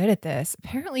really good at this.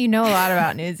 Apparently you know a lot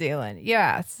about New Zealand.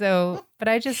 Yeah, but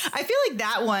I feel like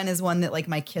that one is one that like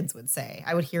my kids would say.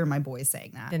 I would hear my boys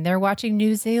saying that. Then they're watching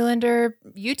New Zealander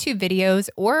YouTube videos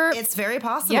or it's very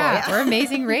possible. Yeah, or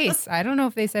Amazing Race. I don't know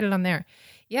if they said it on there.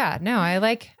 Yeah, no, I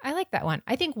like that one.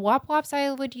 I think wop wops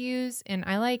I would use, and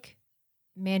I like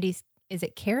Mandy's. Is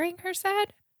it carrying her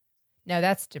sad? No,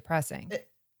 that's depressing.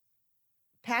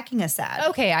 Packing a sad.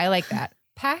 Okay, I like that.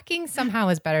 Packing somehow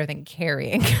is better than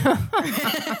carrying.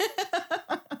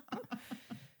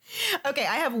 Okay,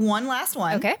 I have one last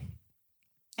one. Okay.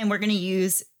 And we're gonna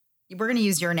use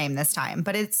your name this time,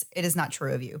 but it is not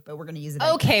true of you, but we're gonna use it.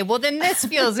 Okay, well then this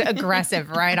feels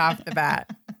aggressive right off the bat.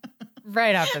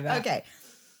 Right off the bat. Okay.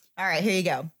 All right, here you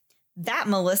go. That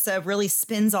Melissa really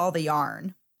spins all the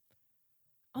yarn.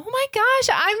 Oh my gosh,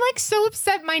 I'm like so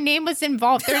upset my name was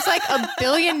involved. There's like a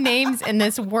billion names in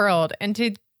this world, and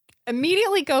to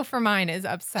immediately go for mine is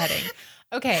upsetting.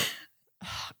 Okay,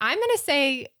 I'm going to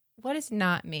say, what is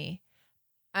not me?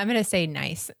 I'm going to say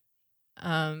nice.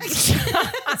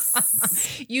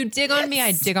 You dig on me,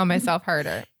 I dig on myself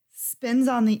harder. Spins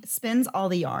all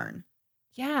the yarn.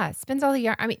 Yeah, spins all the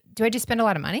yarn. I mean, do I just spend a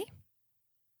lot of money?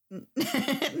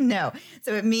 No.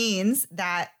 So it means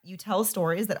that you tell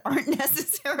stories that aren't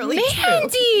necessarily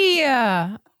Mandy!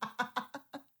 true.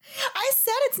 I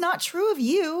said it's not true of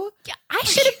you. Yeah, I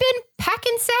should have been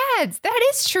packing sads. That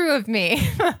is true of me.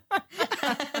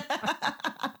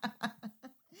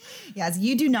 Yes,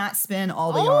 you do not spin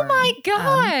all the yarn. Oh my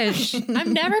gosh.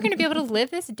 I'm never going to be able to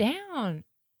live this down.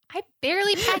 I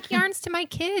barely pack yarns to my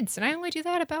kids, and I only do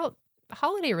that about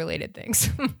holiday related things.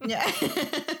 Yeah.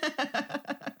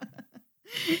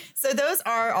 So those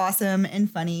are awesome and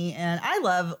funny, and I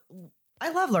love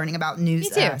learning about news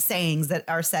sayings that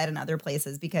are said in other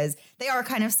places because they are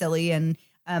kind of silly, and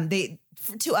they're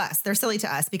silly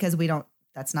to us because we don't.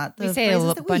 That's not the we say a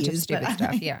phrases bunch use, of stupid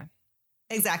stuff. Yeah,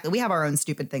 exactly. We have our own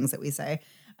stupid things that we say.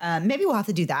 Maybe we'll have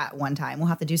to do that one time. We'll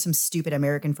have to do some stupid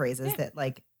American phrases that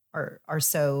like are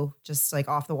so just like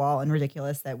off the wall and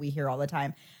ridiculous that we hear all the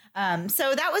time.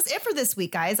 So that was it for this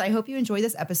week, guys. I hope you enjoyed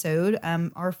this episode.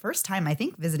 Our first time, I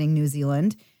think, visiting New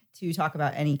Zealand to talk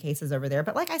about any cases over there.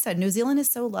 But like I said, New Zealand is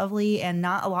so lovely and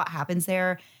not a lot happens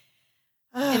there.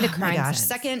 In the crime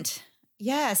sense.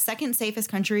 Second safest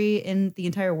country in the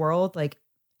entire world. Like,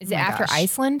 is it after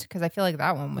Iceland? Because I feel like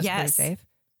that one was pretty safe.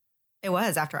 It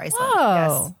was after Iceland.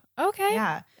 Oh, yes. Okay.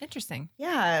 Yeah. Interesting.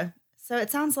 Yeah. So it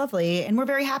sounds lovely. And we're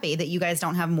very happy that you guys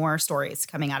don't have more stories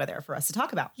coming out of there for us to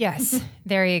talk about. Yes.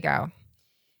 There you go.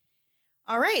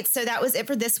 All right. So that was it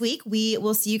for this week. We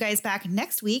will see you guys back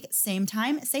next week. Same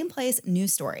time, same place, new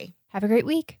story. Have a great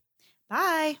week.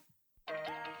 Bye.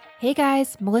 Hey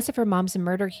guys, Melissa from Moms and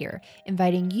Murder here,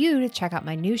 inviting you to check out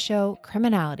my new show,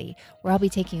 Criminality, where I'll be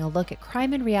taking a look at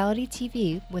crime and reality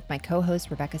TV with my co-host,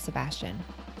 Rebecca Sebastian.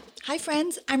 Hi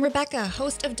friends, I'm Rebecca,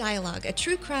 host of Dialogue, a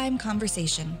true crime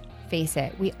conversation. Face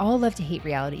it, we all love to hate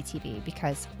reality TV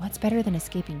because what's better than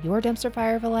escaping your dumpster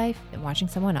fire of a life than watching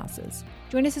someone else's?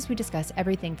 Join us as we discuss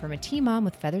everything from a teen mom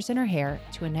with feathers in her hair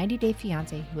to a 90-day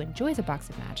fiance who enjoys a box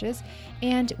of matches,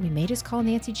 and we may just call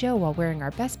Nancy Joe while wearing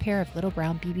our best pair of little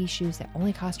brown BB shoes that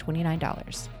only cost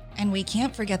 $29. And we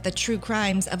can't forget the true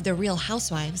crimes of the Real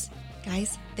Housewives.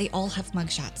 Guys, they all have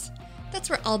mugshots. That's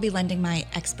where I'll be lending my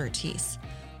expertise.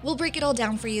 We'll break it all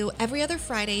down for you every other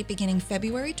Friday beginning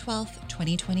February 12th,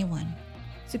 2021.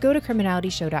 So go to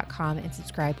criminalityshow.com and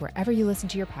subscribe wherever you listen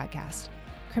to your podcast.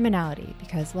 Criminality,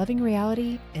 because loving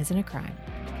reality isn't a crime.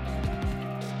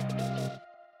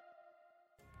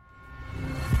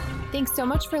 Thanks so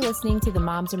much for listening to the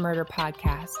Moms and Murder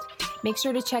podcast. Make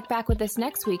sure to check back with us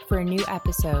next week for a new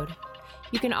episode.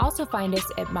 You can also find us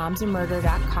at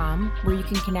momsandmurder.com, where you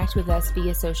can connect with us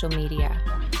via social media.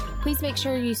 Please make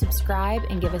sure you subscribe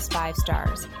and give us 5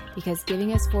 stars, because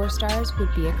giving us 4 stars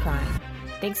would be a crime.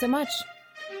 Thanks so much.